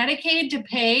for Medicaid to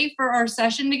pay for our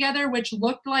session together, which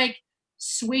looked like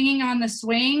swinging on the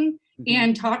swing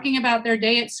and talking about their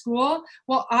day at school,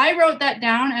 well, I wrote that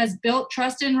down as built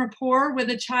trust and rapport with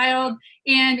a child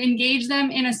and engage them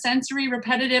in a sensory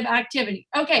repetitive activity.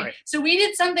 Okay, right. So we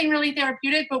did something really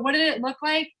therapeutic, but what did it look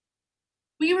like?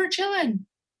 We were chilling.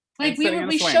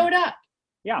 We showed up.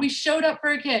 Yeah. We showed up for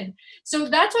a kid. So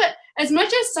that's what, as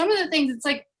much as some of the things, it's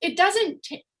like, it doesn't,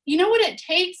 you know what it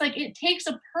takes? Like, it takes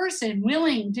a person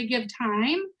willing to give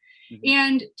time.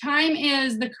 And time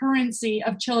is the currency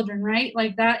of children, right?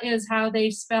 Like, that is how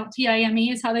they spell, TIME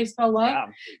is how they spell love. Yeah.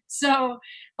 So,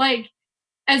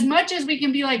 as much as we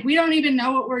can be like, we don't even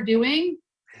know what we're doing,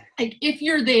 like, if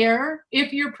you're there,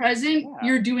 if you're present,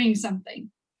 you're doing something.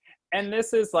 and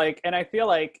this is like, and I feel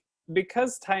like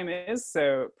because time is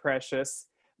so precious,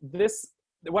 this,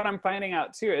 what I'm finding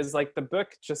out too is like the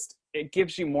book just, it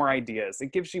gives you more ideas.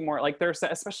 It gives you more, like there's,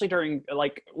 especially during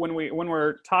like when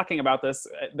we're talking about this,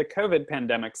 the COVID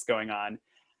pandemic's going on.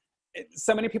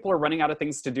 So many people are running out of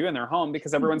things to do in their home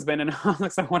because everyone's been in home.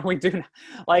 So what do we do now?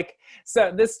 Like,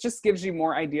 so this just gives you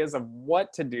more ideas of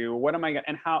what to do. What am I going to,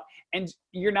 and how, and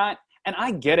you're not, and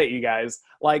I get it, you guys,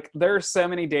 like there are so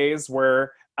many days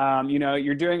where, you know,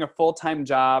 you're doing a full-time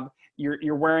job,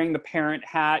 you're wearing the parent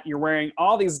hat, you're wearing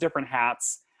all these different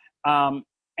hats.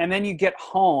 And then you get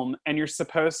home and you're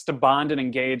supposed to bond and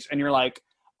engage. And you're like,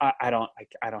 I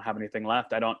don't have anything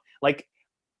left. I don't like,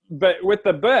 but with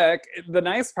the book, the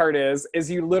nice part is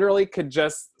you literally could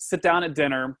just sit down at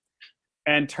dinner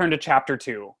and turn to chapter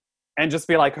 2 and just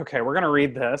be like, okay, we're going to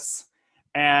read this.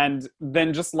 And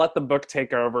then just let the book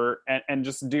take over and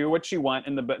just do what you want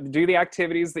in the book, do the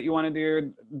activities that you want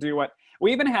to do what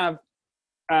we even have.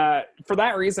 For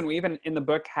that reason, we even in the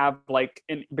book have like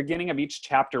in beginning of each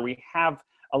chapter, we have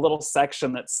a little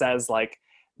section that says like,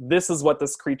 this is what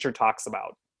this creature talks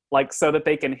about. Like, so that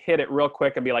they can hit it real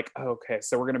quick and be like, oh, okay,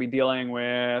 so we're going to be dealing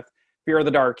with fear of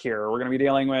the dark here. We're going to be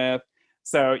dealing with,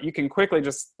 so you can quickly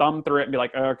just thumb through it and be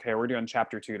like, okay, we're doing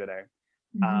chapter 2 today.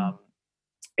 Mm-hmm.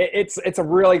 It's a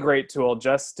really great tool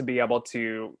just to be able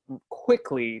to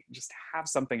quickly just have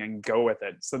something and go with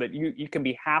it so that you can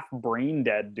be half brain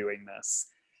dead doing this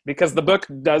because the book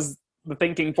does the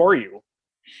thinking for you.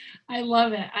 I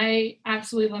love it. I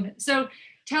absolutely love it. So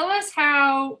tell us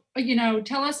how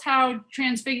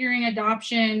Transfiguring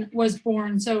Adoption was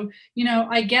born. So, you know,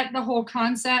 I get the whole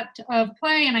concept of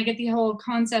play and I get the whole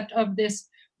concept of this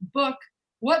book.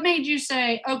 What made you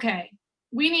say, okay,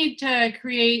 we need to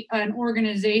create an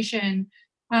organization,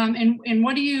 and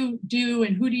what do you do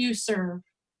and who do you serve?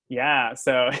 Yeah,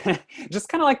 so just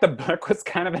kind of like the book was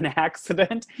kind of an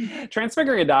accident.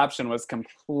 Transfiguring Adoption was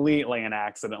completely an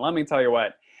accident. Let me tell you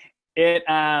what. It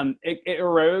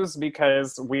arose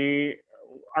because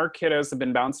our kiddos have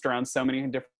been bounced around so many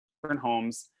different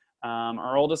homes.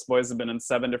 Our oldest boys have been in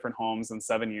 7 different homes in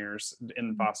 7 years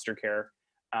in foster care.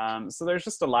 So there's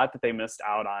just a lot that they missed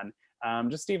out on.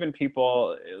 Just even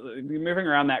people moving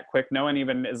around that quick, no one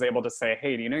even is able to say,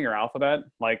 hey, do you know your alphabet?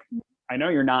 Like, I know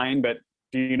you're 9, but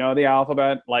do you know the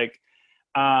alphabet? Like,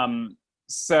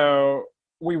 so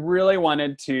we really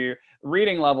wanted to,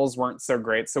 reading levels weren't so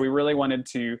great. So we really wanted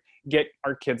to get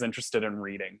our kids interested in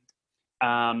reading.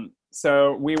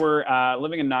 So we were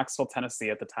living in Knoxville, Tennessee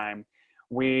at the time.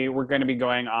 We were going to be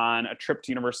going on a trip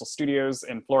to Universal Studios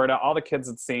in Florida. All the kids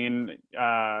had seen,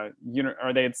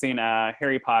 they had seen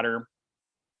Harry Potter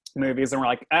movies, and we're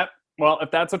like, well,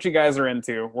 if that's what you guys are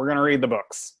into, we're going to read the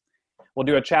books. We'll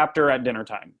do a chapter at dinner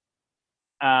time.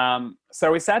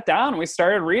 So we sat down and we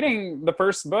started reading the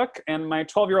first book, and my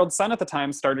 12-year-old son at the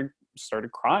time started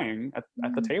crying at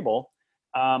the table.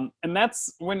 And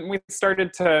that's when we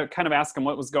started to kind of ask him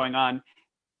what was going on.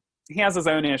 He has his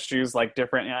own issues, like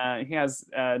he has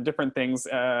different things,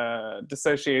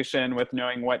 dissociation with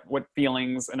knowing what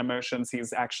feelings and emotions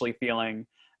he's actually feeling.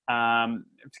 Kind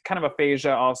of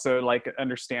aphasia also, like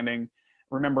understanding,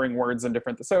 remembering words and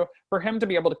different. So for him to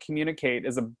be able to communicate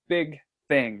is a big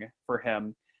thing for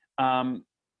him. And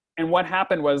what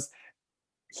happened was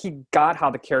he got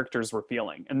how the characters were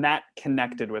feeling, and that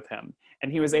connected with him.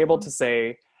 And he was able to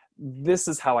say, this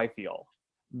is how I feel.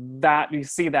 That, you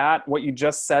see that, what you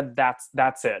just said,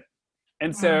 that's it.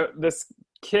 And so this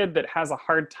kid that has a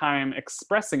hard time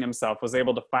expressing himself was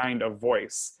able to find a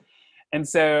voice. And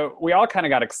so we all kind of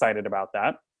got excited about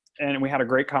that. And we had a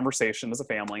great conversation as a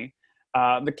family.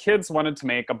 The kids wanted to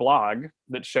make a blog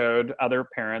that showed other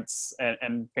parents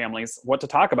and families what to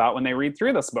talk about when they read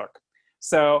through this book.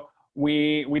 So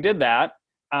we did that,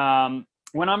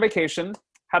 went on vacation,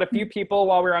 had a few people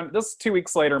while we were on, this 2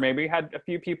 weeks later maybe, had a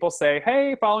few people say,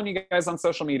 hey, following you guys on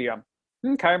social media.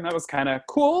 Okay, that was kind of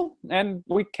cool. And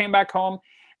we came back home,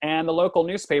 and the local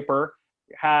newspaper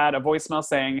had a voicemail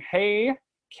saying, hey,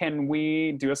 can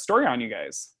we do a story on you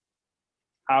guys?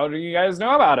 How do you guys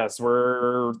know about us?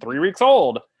 We're 3 weeks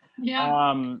old.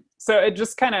 Yeah. So it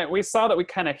just kind of, we saw that we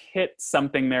kind of hit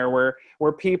something there where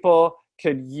people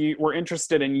were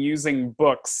interested in using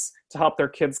books to help their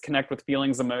kids connect with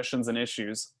feelings, emotions, and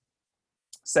issues.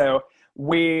 So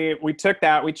we took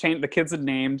that, we changed, the kids had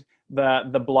named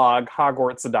the blog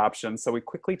Hogwarts Adoption. So we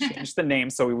quickly changed the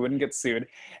name so we wouldn't get sued.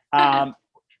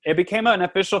 It became an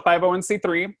official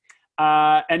 501c3.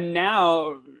 And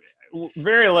now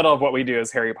very little of what we do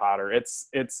is Harry Potter. It's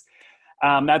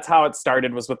that's how it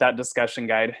started, was with that discussion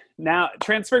guide. Now,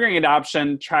 Transfiguring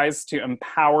Adoption tries to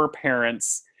empower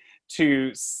parents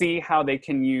to see how they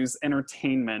can use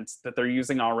entertainment that they're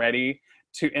using already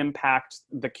to impact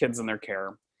the kids in their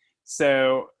care.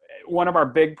 So one of our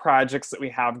big projects that we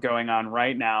have going on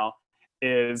right now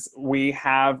is we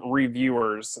have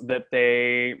reviewers that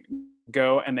they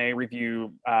go and they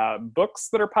review books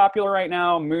that are popular right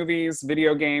now, movies,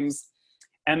 video games,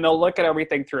 and they'll look at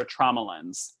everything through a trauma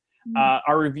lens.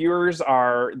 Our reviewers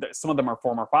are, some of them are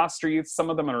former foster youth, some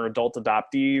of them are adult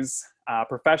adoptees,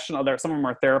 professional, some of them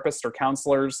are therapists or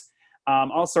counselors,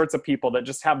 all sorts of people that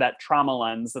just have that trauma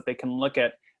lens that they can look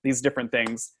at these different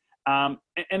things. And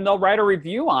they'll write a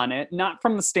review on it, not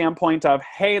from the standpoint of,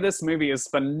 hey, this movie is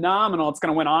phenomenal, it's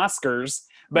going to win Oscars,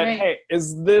 but Right. hey,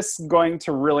 is this going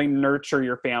to really nurture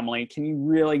your family? Can you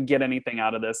really get anything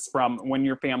out of this from when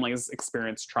your family's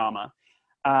experienced trauma?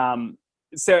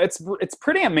 So it's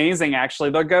pretty amazing, actually.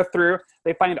 They'll go through,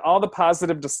 they find all the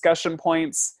positive discussion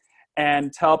points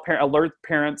and alert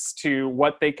parents to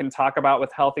what they can talk about with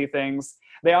healthy things.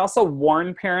 They also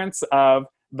warn parents of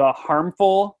the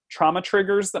harmful trauma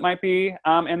triggers that might be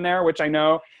in there, which I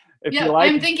know if you like.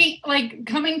 I'm thinking, like,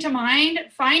 coming to mind,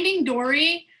 Finding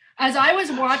Dory. As I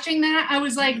was watching that, I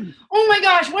was like, oh my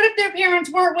gosh, what if their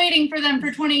parents weren't waiting for them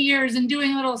for 20 years and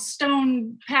doing little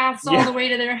stone paths all the way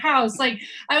to their house? Like,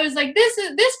 I was like,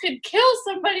 this could kill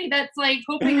somebody that's like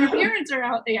hoping their parents are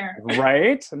out there.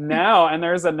 Right? No, and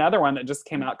there's another one that just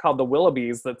came out called The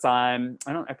Willoughbys that's on,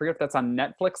 I forget if that's on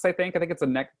Netflix, I think it's a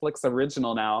Netflix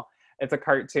original now. It's a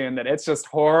cartoon that it's just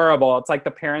horrible. It's like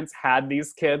the parents had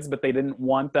these kids, but they didn't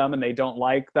want them and they don't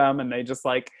like them. And they just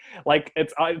like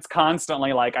it's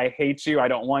constantly like, I hate you, I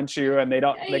don't want you. And they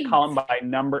call them by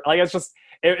number. Like, it's just,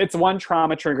 it's one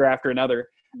trauma trigger after another.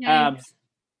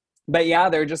 But yeah,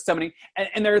 there are just so many,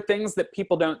 and there are things that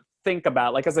people don't think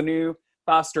about. Like, as a new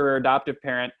foster or adoptive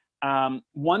parent,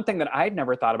 one thing that I'd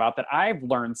never thought about that I've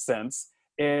learned since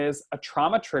is a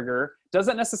trauma trigger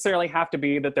doesn't necessarily have to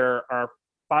be that there are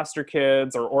foster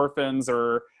kids or orphans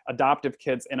or adoptive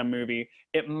kids in a movie.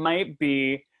 It might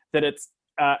be that it's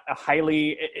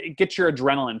it gets your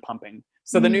adrenaline pumping.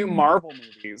 So the new Marvel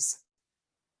movies,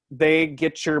 they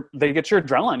get your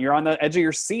adrenaline. You're on the edge of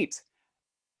your seat.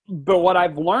 But what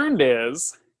I've learned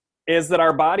is that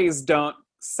our bodies don't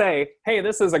say, hey,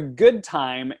 this is a good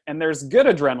time and there's good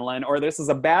adrenaline, or this is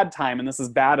a bad time and this is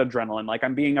bad adrenaline. Like,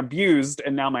 I'm being abused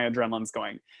and now my adrenaline's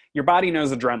going. Your body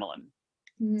knows adrenaline.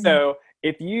 So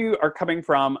if you are coming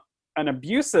from an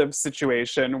abusive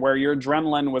situation where your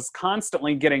adrenaline was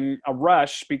constantly getting a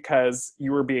rush because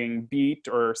you were being beat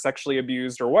or sexually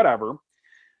abused or whatever,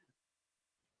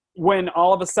 when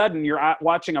all of a sudden you're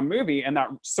watching a movie and that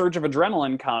surge of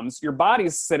adrenaline comes, your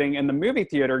body's sitting in the movie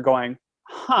theater going,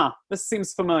 this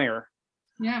seems familiar.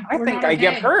 Yeah, I think I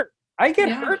get hurt. I get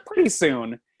hurt pretty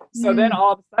soon. So then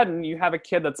all of a sudden you have a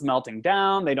kid that's melting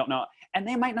down. They don't know. And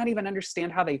they might not even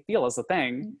understand how they feel is the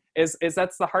thing. Is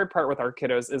that's the hard part with our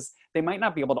kiddos, is they might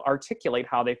not be able to articulate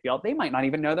how they feel. They might not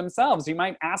even know themselves. You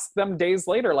might ask them days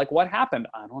later, like, what happened?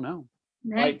 I don't know.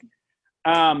 Right.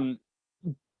 Like,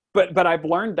 but I've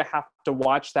learned to have to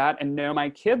watch that and know my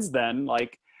kids then,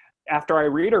 like, after I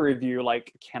read a review,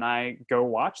 like, can I go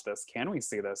watch this? Can we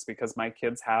see this? Because my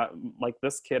kids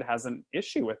this kid has an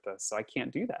issue with this, so I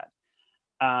can't do that.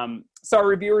 So our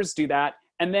reviewers do that.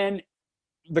 And then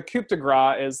the coup de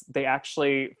grace is they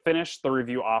actually finish the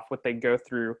review off with, they go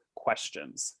through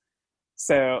questions.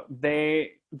 So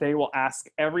they will ask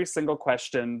every single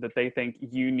question that they think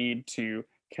you need to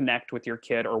connect with your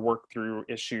kid or work through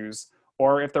issues,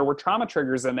 or if there were trauma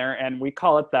triggers in there, and we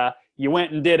call it the you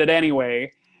went and did it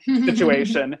anyway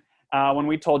situation, when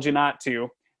we told you not to.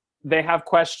 They have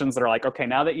questions that are like, okay,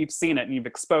 now that you've seen it and you've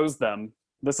exposed them,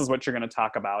 this is what you're going to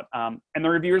talk about. And the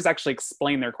reviewers actually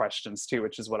explain their questions too,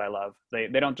 which is what I love. They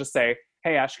don't just say,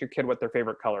 hey, ask your kid what their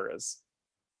favorite color is.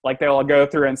 Like, they'll go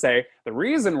through and say, the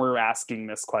reason we're asking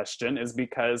this question is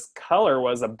because color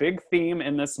was a big theme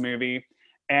in this movie.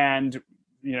 And,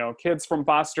 you know, kids from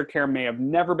foster care may have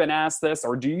never been asked this,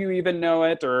 or do you even know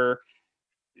it? Or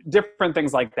different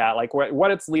things like that, like what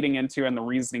it's leading into and the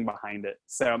reasoning behind it.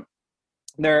 So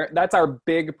that's our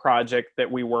big project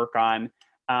that we work on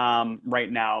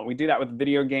right now. We do that with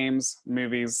video games,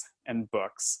 movies, and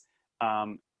books.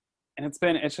 And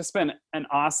it's just been an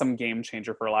awesome game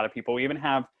changer for a lot of people. We even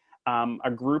have a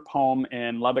group home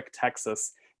in Lubbock,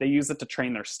 Texas. They use it to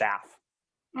train their staff.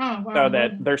 Oh, wow. So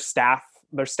that their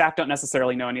staff don't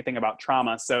necessarily know anything about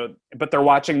trauma. But they're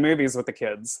watching movies with the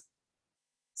kids.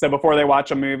 So before they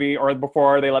watch a movie or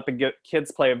before they let the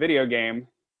kids play a video game,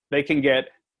 they can get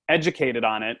educated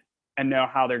on it and know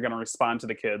how they're going to respond to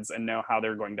the kids and know how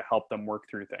they're going to help them work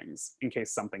through things in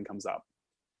case something comes up.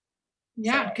 So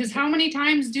Yeah, because how many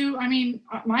times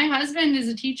my husband is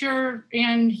a teacher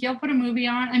and he'll put a movie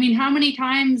on. I mean, how many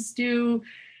times do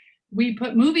we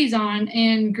put movies on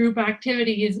in group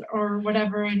activities or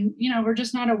whatever? And, we're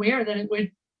just not aware that it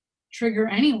would trigger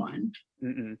anyone.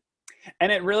 mm-mm.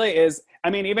 And it really is, I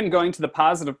mean, even going to the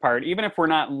positive part, even if we're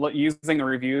not using the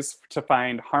reviews to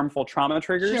find harmful trauma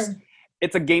triggers, Sure.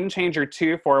 it's a game changer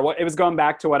too for what it was going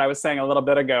back to what I was saying a little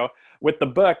bit ago with the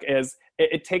book is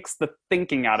it takes the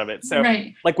thinking out of it. So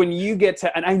Right. like when you get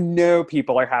to, and I know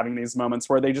people are having these moments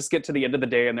where they just get to the end of the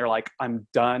day and they're like, I'm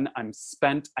done, I'm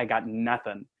spent, I got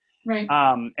nothing. Right.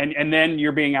 And then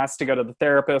you're being asked to go to the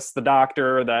therapist, the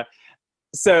doctor,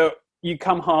 so you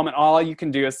come home and all you can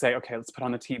do is say, okay, let's put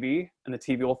on the TV and the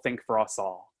TV will think for us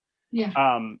all.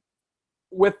 Yeah.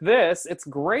 With this, it's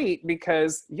great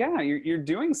because you're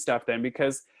doing stuff then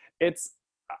because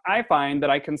I find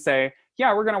that I can say,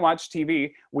 yeah, we're going to watch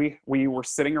TV. We were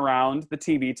sitting around the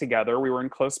TV together. We were in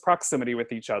close proximity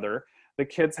with each other. The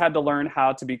kids had to learn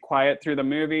how to be quiet through the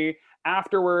movie.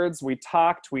 Afterwards, we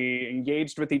talked, we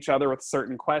engaged with each other with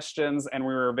certain questions, and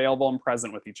we were available and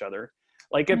present with each other.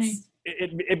 Like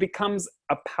it becomes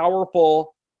a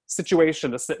powerful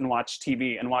situation to sit and watch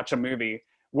TV and watch a movie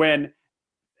when,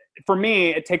 for me,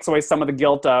 it takes away some of the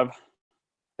guilt of,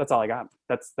 that's all I got.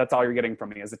 That's all you're getting from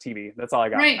me is a TV. That's all I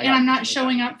got. Right. And I'm not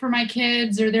showing up for my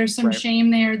kids or there's some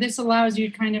shame there. This allows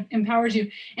you, kind of empowers you.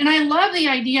 And I love the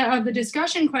idea of the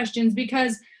discussion questions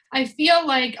because I feel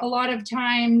like a lot of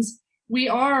times we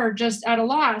are just at a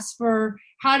loss for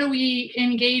how do we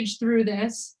engage through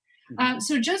this.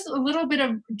 So just a little bit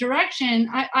of direction.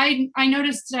 I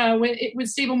noticed with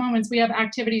Stable Moments, we have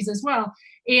activities as well.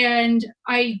 And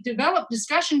I developed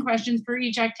discussion questions for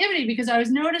each activity because I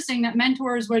was noticing that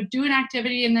mentors would do an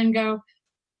activity and then go,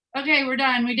 okay, we're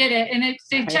done. We did it. And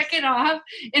they'd check it off.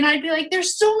 And I'd be like,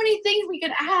 there's so many things we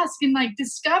could ask and like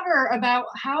discover about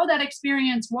how that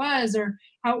experience was or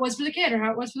how it was for the kid or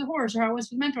how it was for the horse or how it was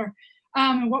for the mentor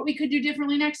and what we could do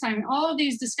differently next time. And all of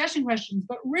these discussion questions.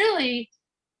 But really,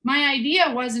 my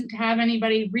idea wasn't to have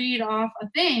anybody read off a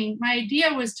thing. My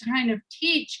idea was to kind of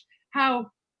teach how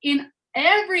in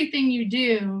everything you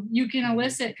do, you can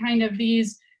elicit kind of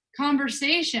these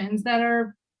conversations that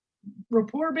are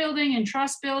rapport building and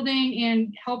trust building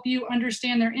and help you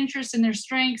understand their interests and their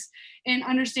strengths and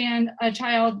understand a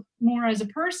child more as a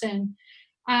person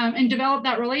and develop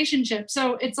that relationship.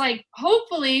 So it's like,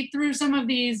 hopefully through some of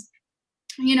these,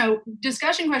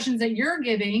 discussion questions that you're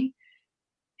giving,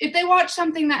 if they watch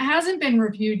something that hasn't been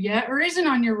reviewed yet or isn't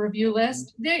on your review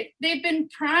list, they've been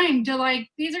primed to like,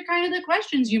 these are kind of the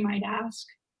questions you might ask.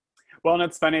 Well, and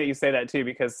it's funny that you say that too,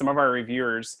 because some of our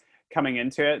reviewers coming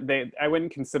into it, I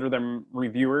wouldn't consider them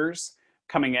reviewers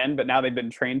coming in, but now they've been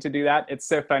trained to do that. It's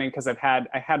so funny because I had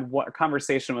a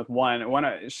conversation with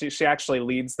she actually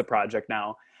leads the project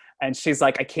now. And she's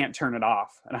like, I can't turn it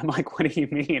off. And I'm like, what do you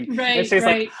mean? Right, and she's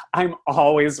like, I'm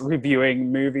always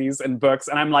reviewing movies and books.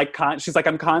 And I'm like, she's like,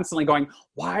 I'm constantly going,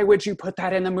 why would you put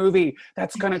that in the movie?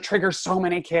 That's going to trigger so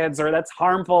many kids, or that's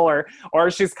harmful.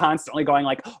 Or she's constantly going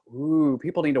like, ooh,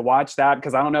 people need to watch that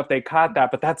because I don't know if they caught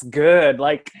that, but that's good.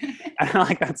 Like, and I'm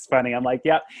like, that's funny. I'm like,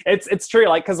 yeah, it's true.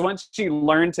 Like, because once you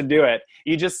learn to do it,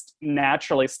 you just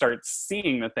naturally start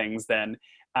seeing the things then.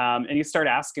 And you start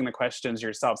asking the questions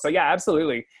yourself. So yeah,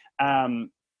 absolutely. And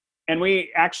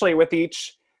we actually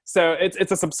so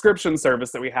it's a subscription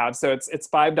service that we have. So it's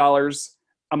 $5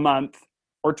 a month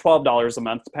or $12 a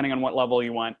month, depending on what level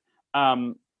you want.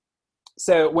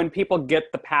 So when people get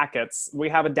the packets, we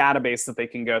have a database that they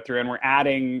can go through and we're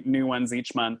adding new ones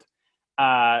each month.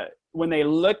 When they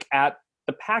look at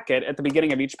the packet, at the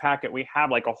beginning of each packet, we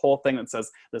have like a whole thing that says,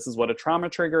 this is what a trauma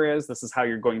trigger is. This is how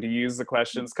you're going to use the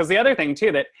questions. Because the other thing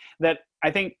too, that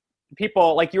I think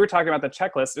people, like you were talking about the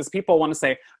checklist, is people want to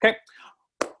say, okay,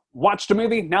 watched a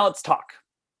movie, now let's talk.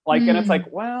 Like, and it's like,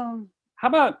 well, how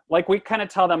about like we kind of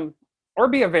tell them, or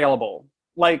be available.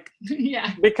 Like,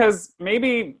 yeah, because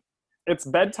maybe it's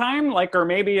bedtime, like, or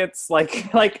maybe it's like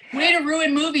way to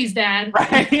ruin movies, Dad.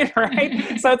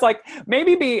 Right. So it's like,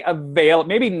 maybe be available,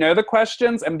 maybe know the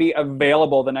questions and be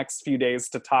available the next few days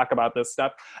to talk about this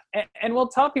stuff. And we'll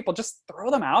tell people, just throw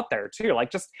them out there too.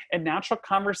 Like just a natural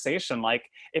conversation. Like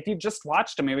if you just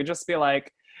watched a movie, just be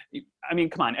like, I mean,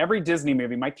 come on, every Disney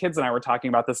movie, my kids and I were talking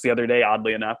about this the other day,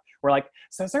 oddly enough. We're like,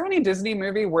 so is there any Disney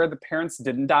movie where the parents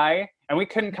didn't die? And we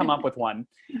couldn't come up with one.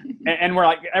 And we're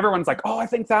like, everyone's like, oh, I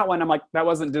think that one. I'm like, that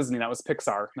wasn't Disney, that was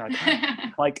Pixar.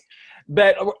 Like,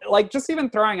 but like just even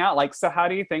throwing out like, so how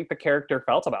do you think the character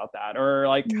felt about that? Or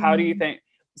like, how do you think?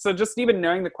 So just even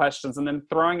knowing the questions and then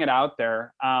throwing it out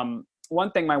there.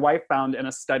 One thing my wife found in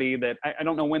a study that I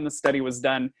don't know when the study was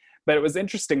done, But it was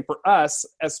interesting for us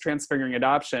as Transfiguring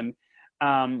Adoption.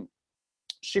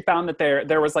 She found that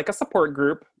there was like a support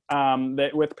group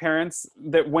that with parents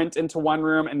that went into one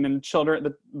room, and then children,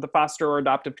 the foster or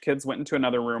adoptive kids went into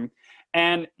another room.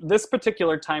 And this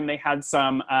particular time they had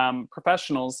some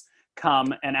professionals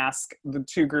come and ask the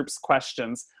two groups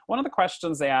questions. One of the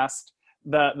questions they asked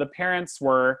the parents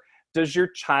were, does your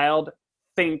child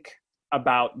think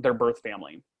about their birth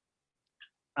family?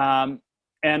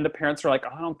 And the parents were like,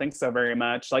 oh, I don't think so very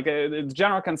much. Like the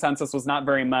general consensus was not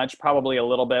very much, probably a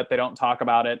little bit. They don't talk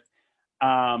about it.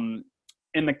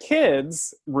 In the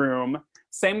kids' room,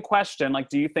 same question. Like,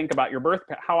 do you think about your birth?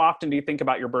 How often do you think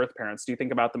about your birth parents? Do you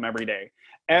think about them every day?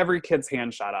 Every kid's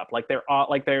hand shot up. Like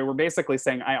they were basically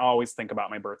saying, I always think about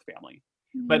my birth family,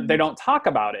 but they don't talk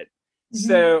about it.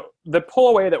 So the pull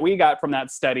away that we got from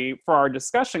that study for our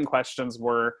discussion questions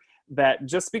were that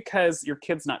just because your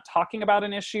kid's not talking about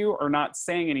an issue or not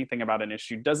saying anything about an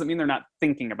issue doesn't mean they're not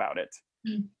thinking about it.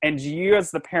 And you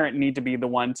as the parent need to be the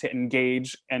one to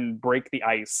engage and break the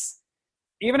ice.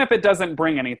 Even if it doesn't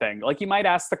bring anything. Like you might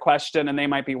ask the question and they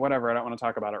might be, whatever, I don't want to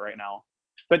talk about it right now.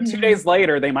 But 2 days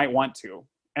later, they might want to.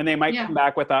 And they might come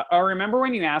back with oh, remember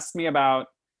when you asked me about,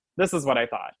 this is what I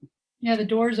thought. Yeah, the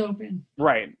door's open.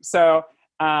 Right. So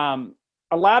a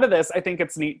lot of this, I think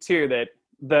it's neat too,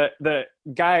 that the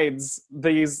guides,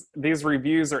 these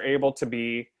reviews are able to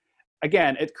be,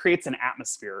 again, it creates an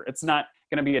atmosphere. It's not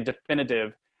going to be a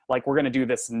definitive, like we're going to do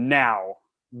this now,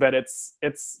 but it's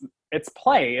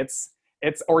play.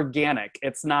 It's organic.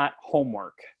 It's not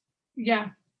homework. Yeah.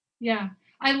 Yeah.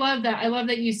 I love that. I love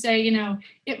that you say,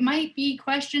 it might be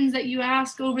questions that you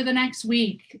ask over the next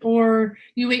week, or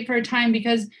you wait for a time,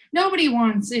 because nobody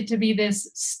wants it to be this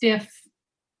stiff,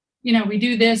 we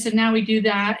do this and now we do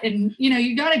that. And,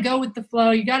 you got to go with the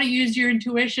flow. You got to use your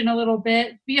intuition a little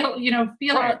bit, feel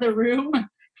out the room.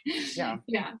 Yeah.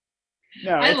 Yeah.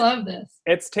 No, I love this.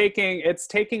 It's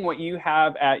taking what you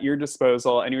have at your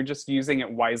disposal and you're just using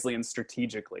it wisely and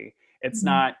strategically. It's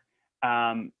not,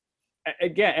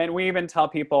 again, and we even tell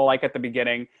people like at the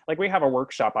beginning, like we have a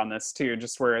workshop on this too,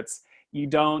 just where it's, you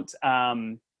don't,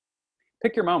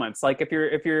 pick your moments. Like if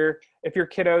your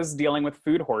kiddo's dealing with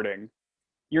food hoarding,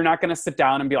 you're not going to sit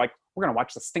down and be like, we're going to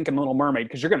watch The Stinking Little Mermaid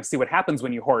because you're going to see what happens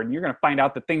when you hoard and you're going to find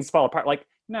out that things fall apart. Like,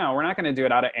 no, we're not going to do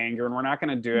it out of anger, and we're not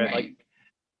going to do it like,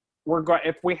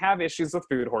 if we have issues with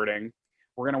food hoarding,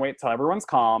 we're going to wait till everyone's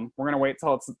calm. We're going to wait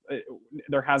till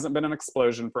there hasn't been an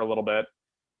explosion for a little bit.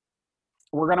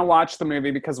 We're going to watch the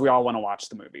movie because we all want to watch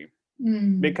the movie.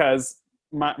 Because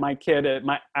my kid,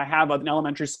 I have an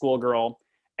elementary school girl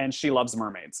and she loves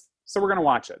mermaids. So we're going to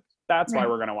watch it. That's why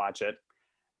we're going to watch it.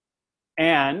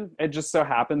 And it just so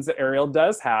happens that Ariel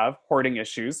does have hoarding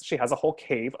issues. She has a whole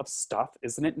cave of stuff.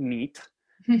 Isn't it neat?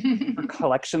 Her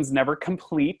collection's never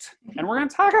complete, and we're going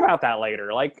to talk about that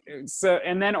later. Like, so,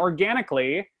 and then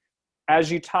organically,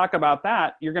 as you talk about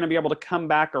that, you're going to be able to come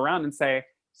back around and say,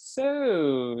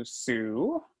 so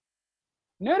Sue,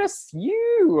 notice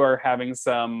you are having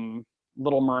some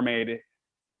Little Mermaid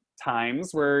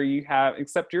times where you have,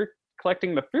 except you're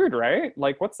collecting the food, right?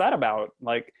 Like, what's that about?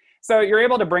 Like, so you're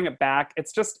able to bring it back.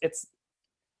 It's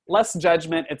less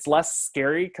judgment. It's less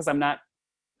scary because I'm not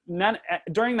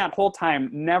during that whole time,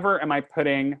 never am I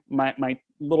putting my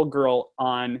little girl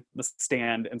on the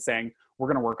stand and saying, we're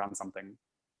going to work on something.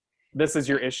 This is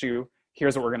your issue.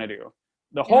 Here's what we're going to do.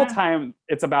 The whole time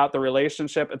it's about the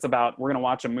relationship. It's about, we're going to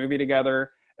watch a movie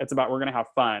together. It's about, we're going to have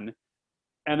fun.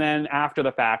 And then after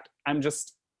the fact, I'm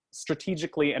just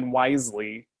strategically and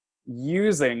wisely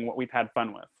using what we've had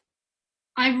fun with.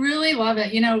 I really love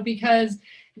it, because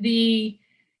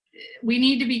we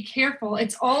need to be careful.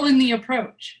 It's all in the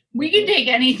approach. We can take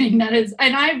anything that is,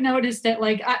 and I've noticed that,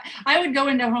 like, I would go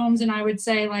into homes and I would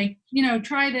say, like,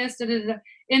 try this,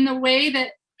 in the way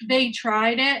that they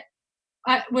tried it,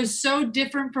 was so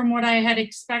different from what I had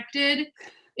expected.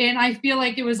 And I feel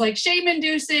like it was like shame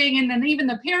inducing. And then even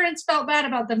the parents felt bad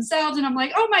about themselves. And I'm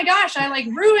like, oh my gosh, I like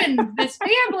ruined this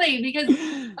family because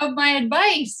of my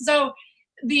advice. So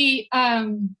the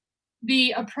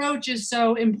approach is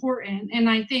so important. And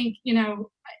I think,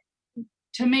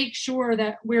 to make sure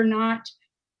that we're not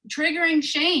triggering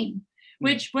shame,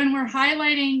 which when we're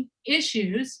highlighting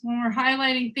issues, when we're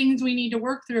highlighting things we need to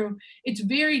work through, it's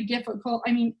very difficult,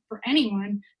 for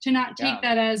anyone to not take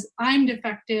that as I'm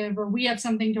defective or we have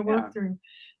something to work through.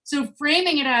 So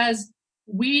framing it as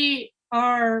we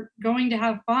are going to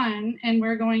have fun and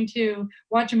we're going to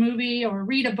watch a movie or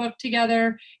read a book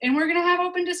together and we're going to have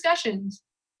open discussions.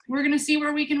 We're going to see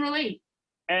where we can relate.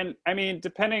 And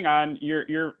depending on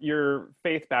your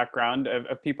faith background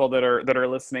of people that are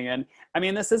listening in,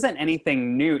 this isn't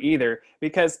anything new either,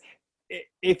 because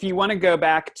if you want to go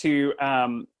back to,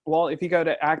 if you go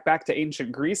to back to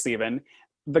ancient Greece, even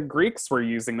the Greeks were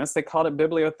using this. They called it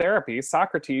bibliotherapy.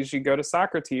 Socrates, you go to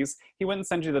Socrates, he wouldn't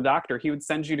send you to the doctor. He would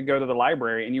send you to go to the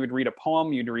library, and you would read a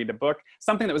poem, you'd read a book,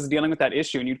 something that was dealing with that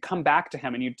issue, and you'd come back to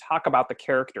him and you'd talk about the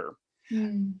character.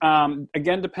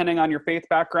 Again, depending on your faith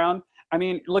background, I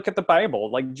mean, look at the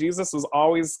Bible. Like, Jesus was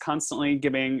always constantly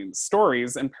giving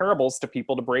stories and parables to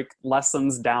people to break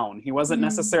lessons down. He wasn't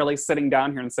necessarily sitting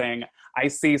down here and saying, I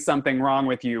see something wrong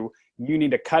with you. You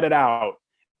need to cut it out.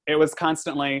 It was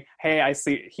constantly, hey,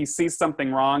 he sees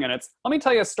something wrong, and it's, let me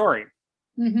tell you a story.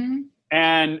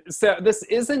 And so this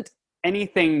isn't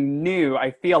anything new.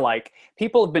 I feel like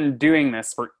people have been doing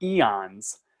this for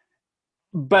eons,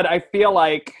 but I feel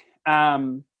like,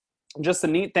 just the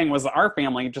neat thing was our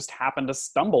family just happened to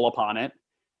stumble upon it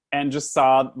and just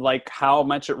saw like how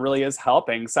much it really is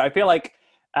helping. So I feel like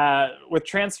with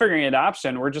Transfiguring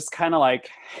Adoption, we're just kind of like,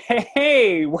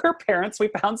 hey, we're parents. We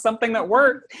found something that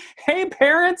worked. Hey,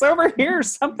 parents over here,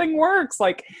 something works.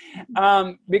 Like,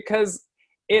 because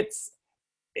I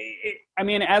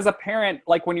mean, as a parent,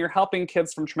 like when you're helping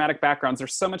kids from traumatic backgrounds,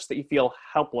 there's so much that you feel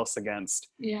helpless against.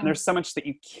 Yeah. And there's so much that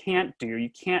you can't do. You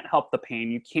can't help the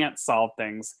pain. You can't solve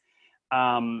things.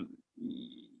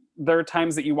 There are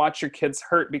times that you watch your kids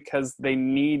hurt because they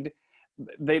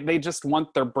just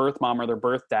want their birth mom or their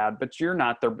birth dad, but you're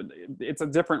not it's a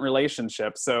different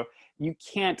relationship. So you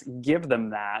can't give them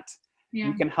that. Yeah.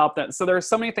 You can help them. So there are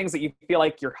so many things that you feel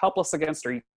like you're helpless against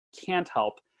or you can't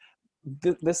help.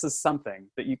 This is something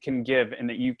that you can give and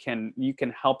that you can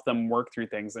help them work through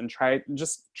things and try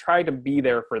to be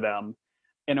there for them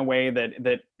in a way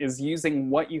that is using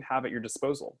what you have at your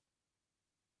disposal.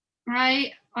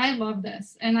 I love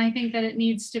this. And I think that it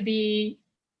needs to be,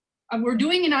 we're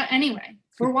doing it anyway.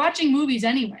 We're watching movies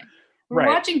anyway. We're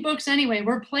watching books anyway.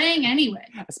 We're playing anyway.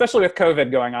 Especially with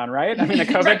COVID going on, right? I mean, the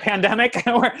COVID pandemic.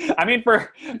 I mean,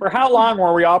 for how long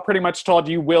were we all pretty much told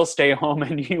you will stay home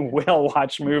and you will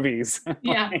watch movies?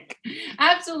 Yeah,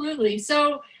 absolutely.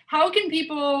 So how can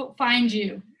people find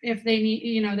you if they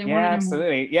need, they want to know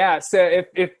absolutely. More? Yeah. So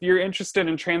if you're interested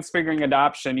in Transfiguring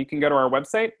Adoption, you can go to our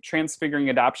website,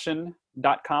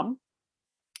 transfiguringadoption.com.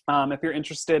 If you're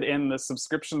interested in the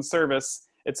subscription service,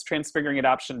 it's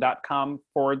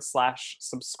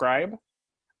transfiguringadoption.com/subscribe.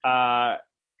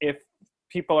 If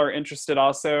people are interested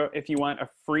also, if you want a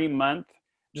free month,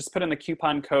 just put in the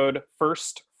coupon code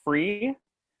FIRSTFREE.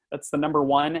 That's the number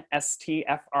 1,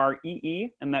 STFREE,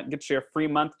 and that gets you a free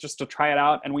month just to try it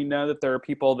out. And we know that there are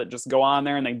people that just go on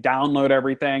there and they download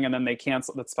everything and then they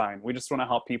cancel. That's fine. We just want to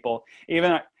help people.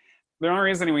 Even the only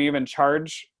reason we even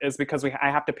charge is because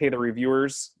I have to pay the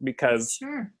reviewers because,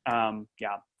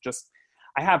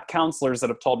 I have counselors that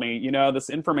have told me, this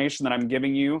information that I'm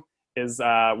giving you is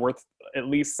worth at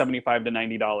least $75 to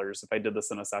 $90 if I did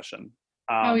this in a session.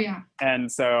 And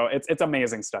so it's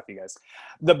amazing stuff, you guys.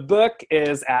 The book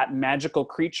is at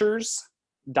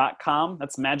magicalcreatures.com.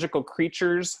 That's magical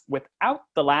creatures without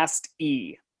the last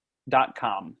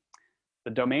E.com.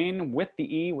 The domain with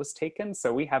the E was taken,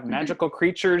 so we have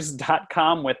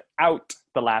magicalcreatures.com without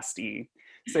the last E.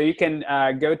 So you can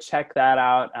go check that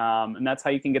out, and that's how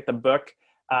you can get the book.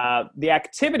 The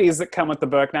activities that come with the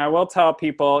book, now I will tell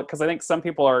people, because I think some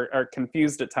people are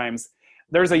confused at times,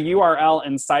 there's a URL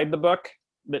inside the book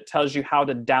that tells you how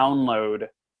to download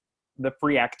the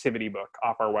free activity book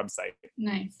off our website.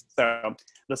 Nice. So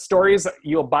the stories,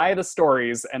 you'll buy the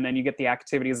stories, and then you get the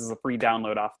activities as a free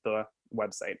download off the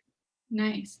website.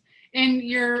 Nice. And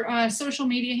your social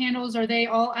media handles, are they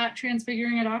all at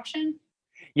Transfiguring Adoption?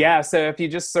 Yeah, so if you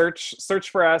just search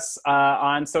for us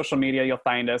on social media, you'll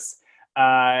find us.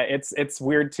 It's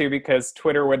weird too because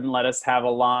Twitter wouldn't let us have a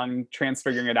long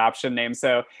Transfiguring Adoption name,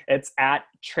 so it's at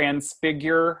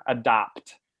Transfigure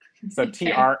Adopt. So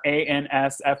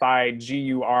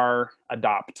TRANSFIGUR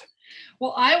Adopt.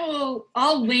 Well,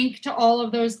 I'll link to all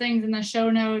of those things in the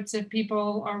show notes if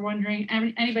people are wondering.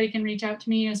 Anybody can reach out to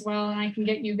me as well, and I can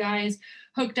get you guys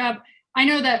hooked up. I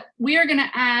know that we are going to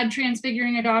add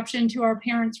Transfiguring Adoption to our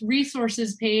parents'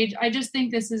 resources page. I just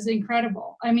think this is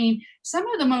incredible. I mean, some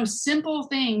of the most simple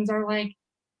things are like,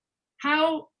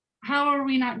 how are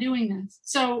we not doing this?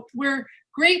 So we're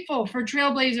grateful for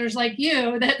trailblazers like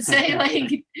you that say like,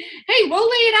 hey, we'll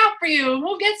lay it out for you and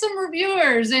we'll get some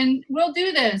reviewers and we'll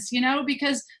do this,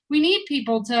 because we need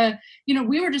people to,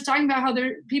 we were just talking about how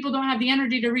people don't have the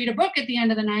energy to read a book at the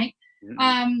end of the night.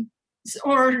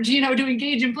 Or to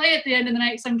engage and play at the end of the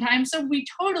night sometimes. So we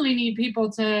totally need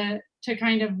people to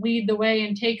kind of lead the way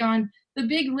and take on the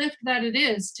big lift that it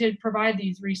is to provide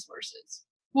these resources.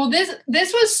 Well, this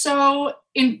was so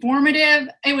informative.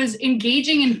 It was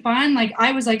engaging and fun. Like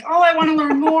I was like, oh, I want to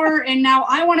learn more, and now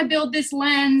I want to build this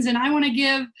lens, and I want to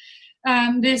give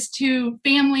this to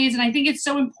families. And I think it's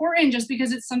so important just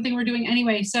because it's something we're doing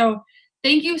anyway. So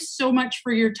thank you so much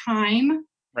for your time.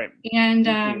 Right.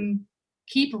 And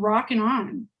keep rocking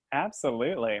on.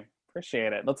 Absolutely.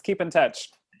 Appreciate it. Let's keep in touch.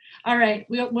 All right.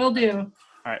 We'll do. All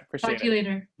right. Appreciate it. Talk to you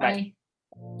later. Bye.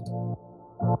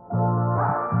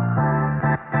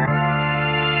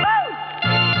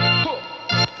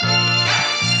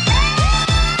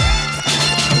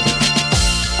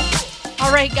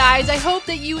 All right, guys, I hope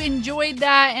that you enjoyed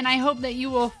that, and I hope that you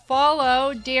will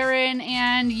follow Darren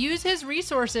and use his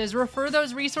resources. Refer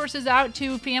those resources out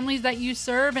to families that you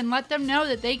serve and let them know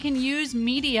that they can use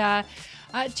media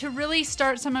to really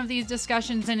start some of these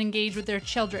discussions and engage with their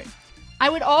children. I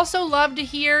would also love to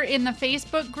hear in the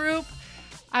Facebook group,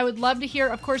 I would love to hear,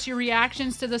 of course, your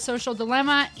reactions to The Social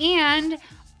Dilemma and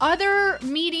other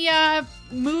media,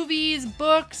 movies,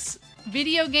 books,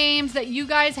 video games that you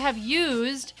guys have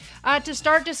used to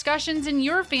start discussions in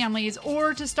your families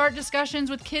or to start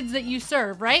discussions with kids that you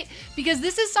serve, right? Because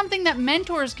this is something that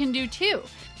mentors can do too.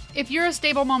 If you're a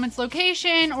Stable Moments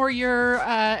location or you're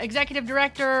executive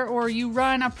director or you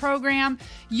run a program,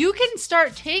 you can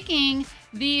start taking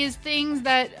these things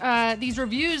that these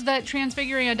reviews that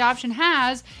Transfiguring Adoption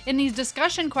has in these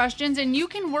discussion questions, and you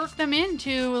can work them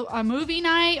into a movie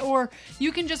night, or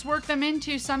you can just work them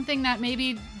into something that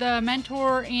maybe the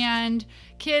mentor and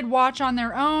kid watch on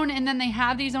their own, and then they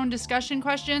have these own discussion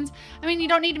questions. I mean, you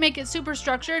don't need to make it super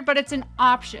structured, but it's an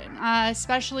option,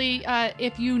 especially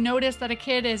if you notice that a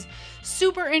kid is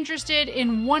super interested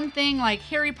in one thing like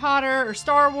Harry Potter or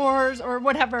Star Wars or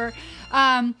whatever.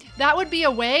 That would be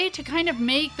a way to kind of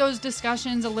make those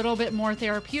discussions a little bit more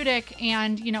therapeutic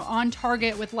and, you know, on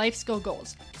target with life skill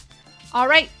goals. All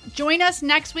right, join us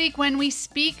next week when we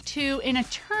speak to an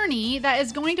attorney that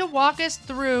is going to walk us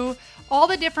through all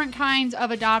the different kinds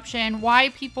of adoption, why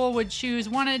people would choose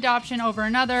one adoption over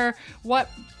another, what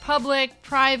public,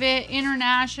 private,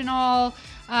 international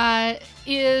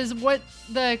is, what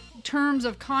the terms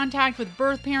of contact with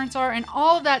birth parents are, and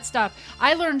all of that stuff.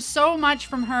 I learned so much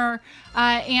from her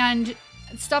and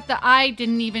stuff that I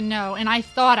didn't even know, and I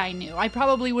thought I knew. I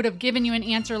probably would have given you an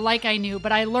answer like I knew,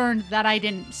 but I learned that I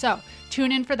didn't. So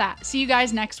tune in for that. See you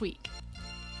guys next week.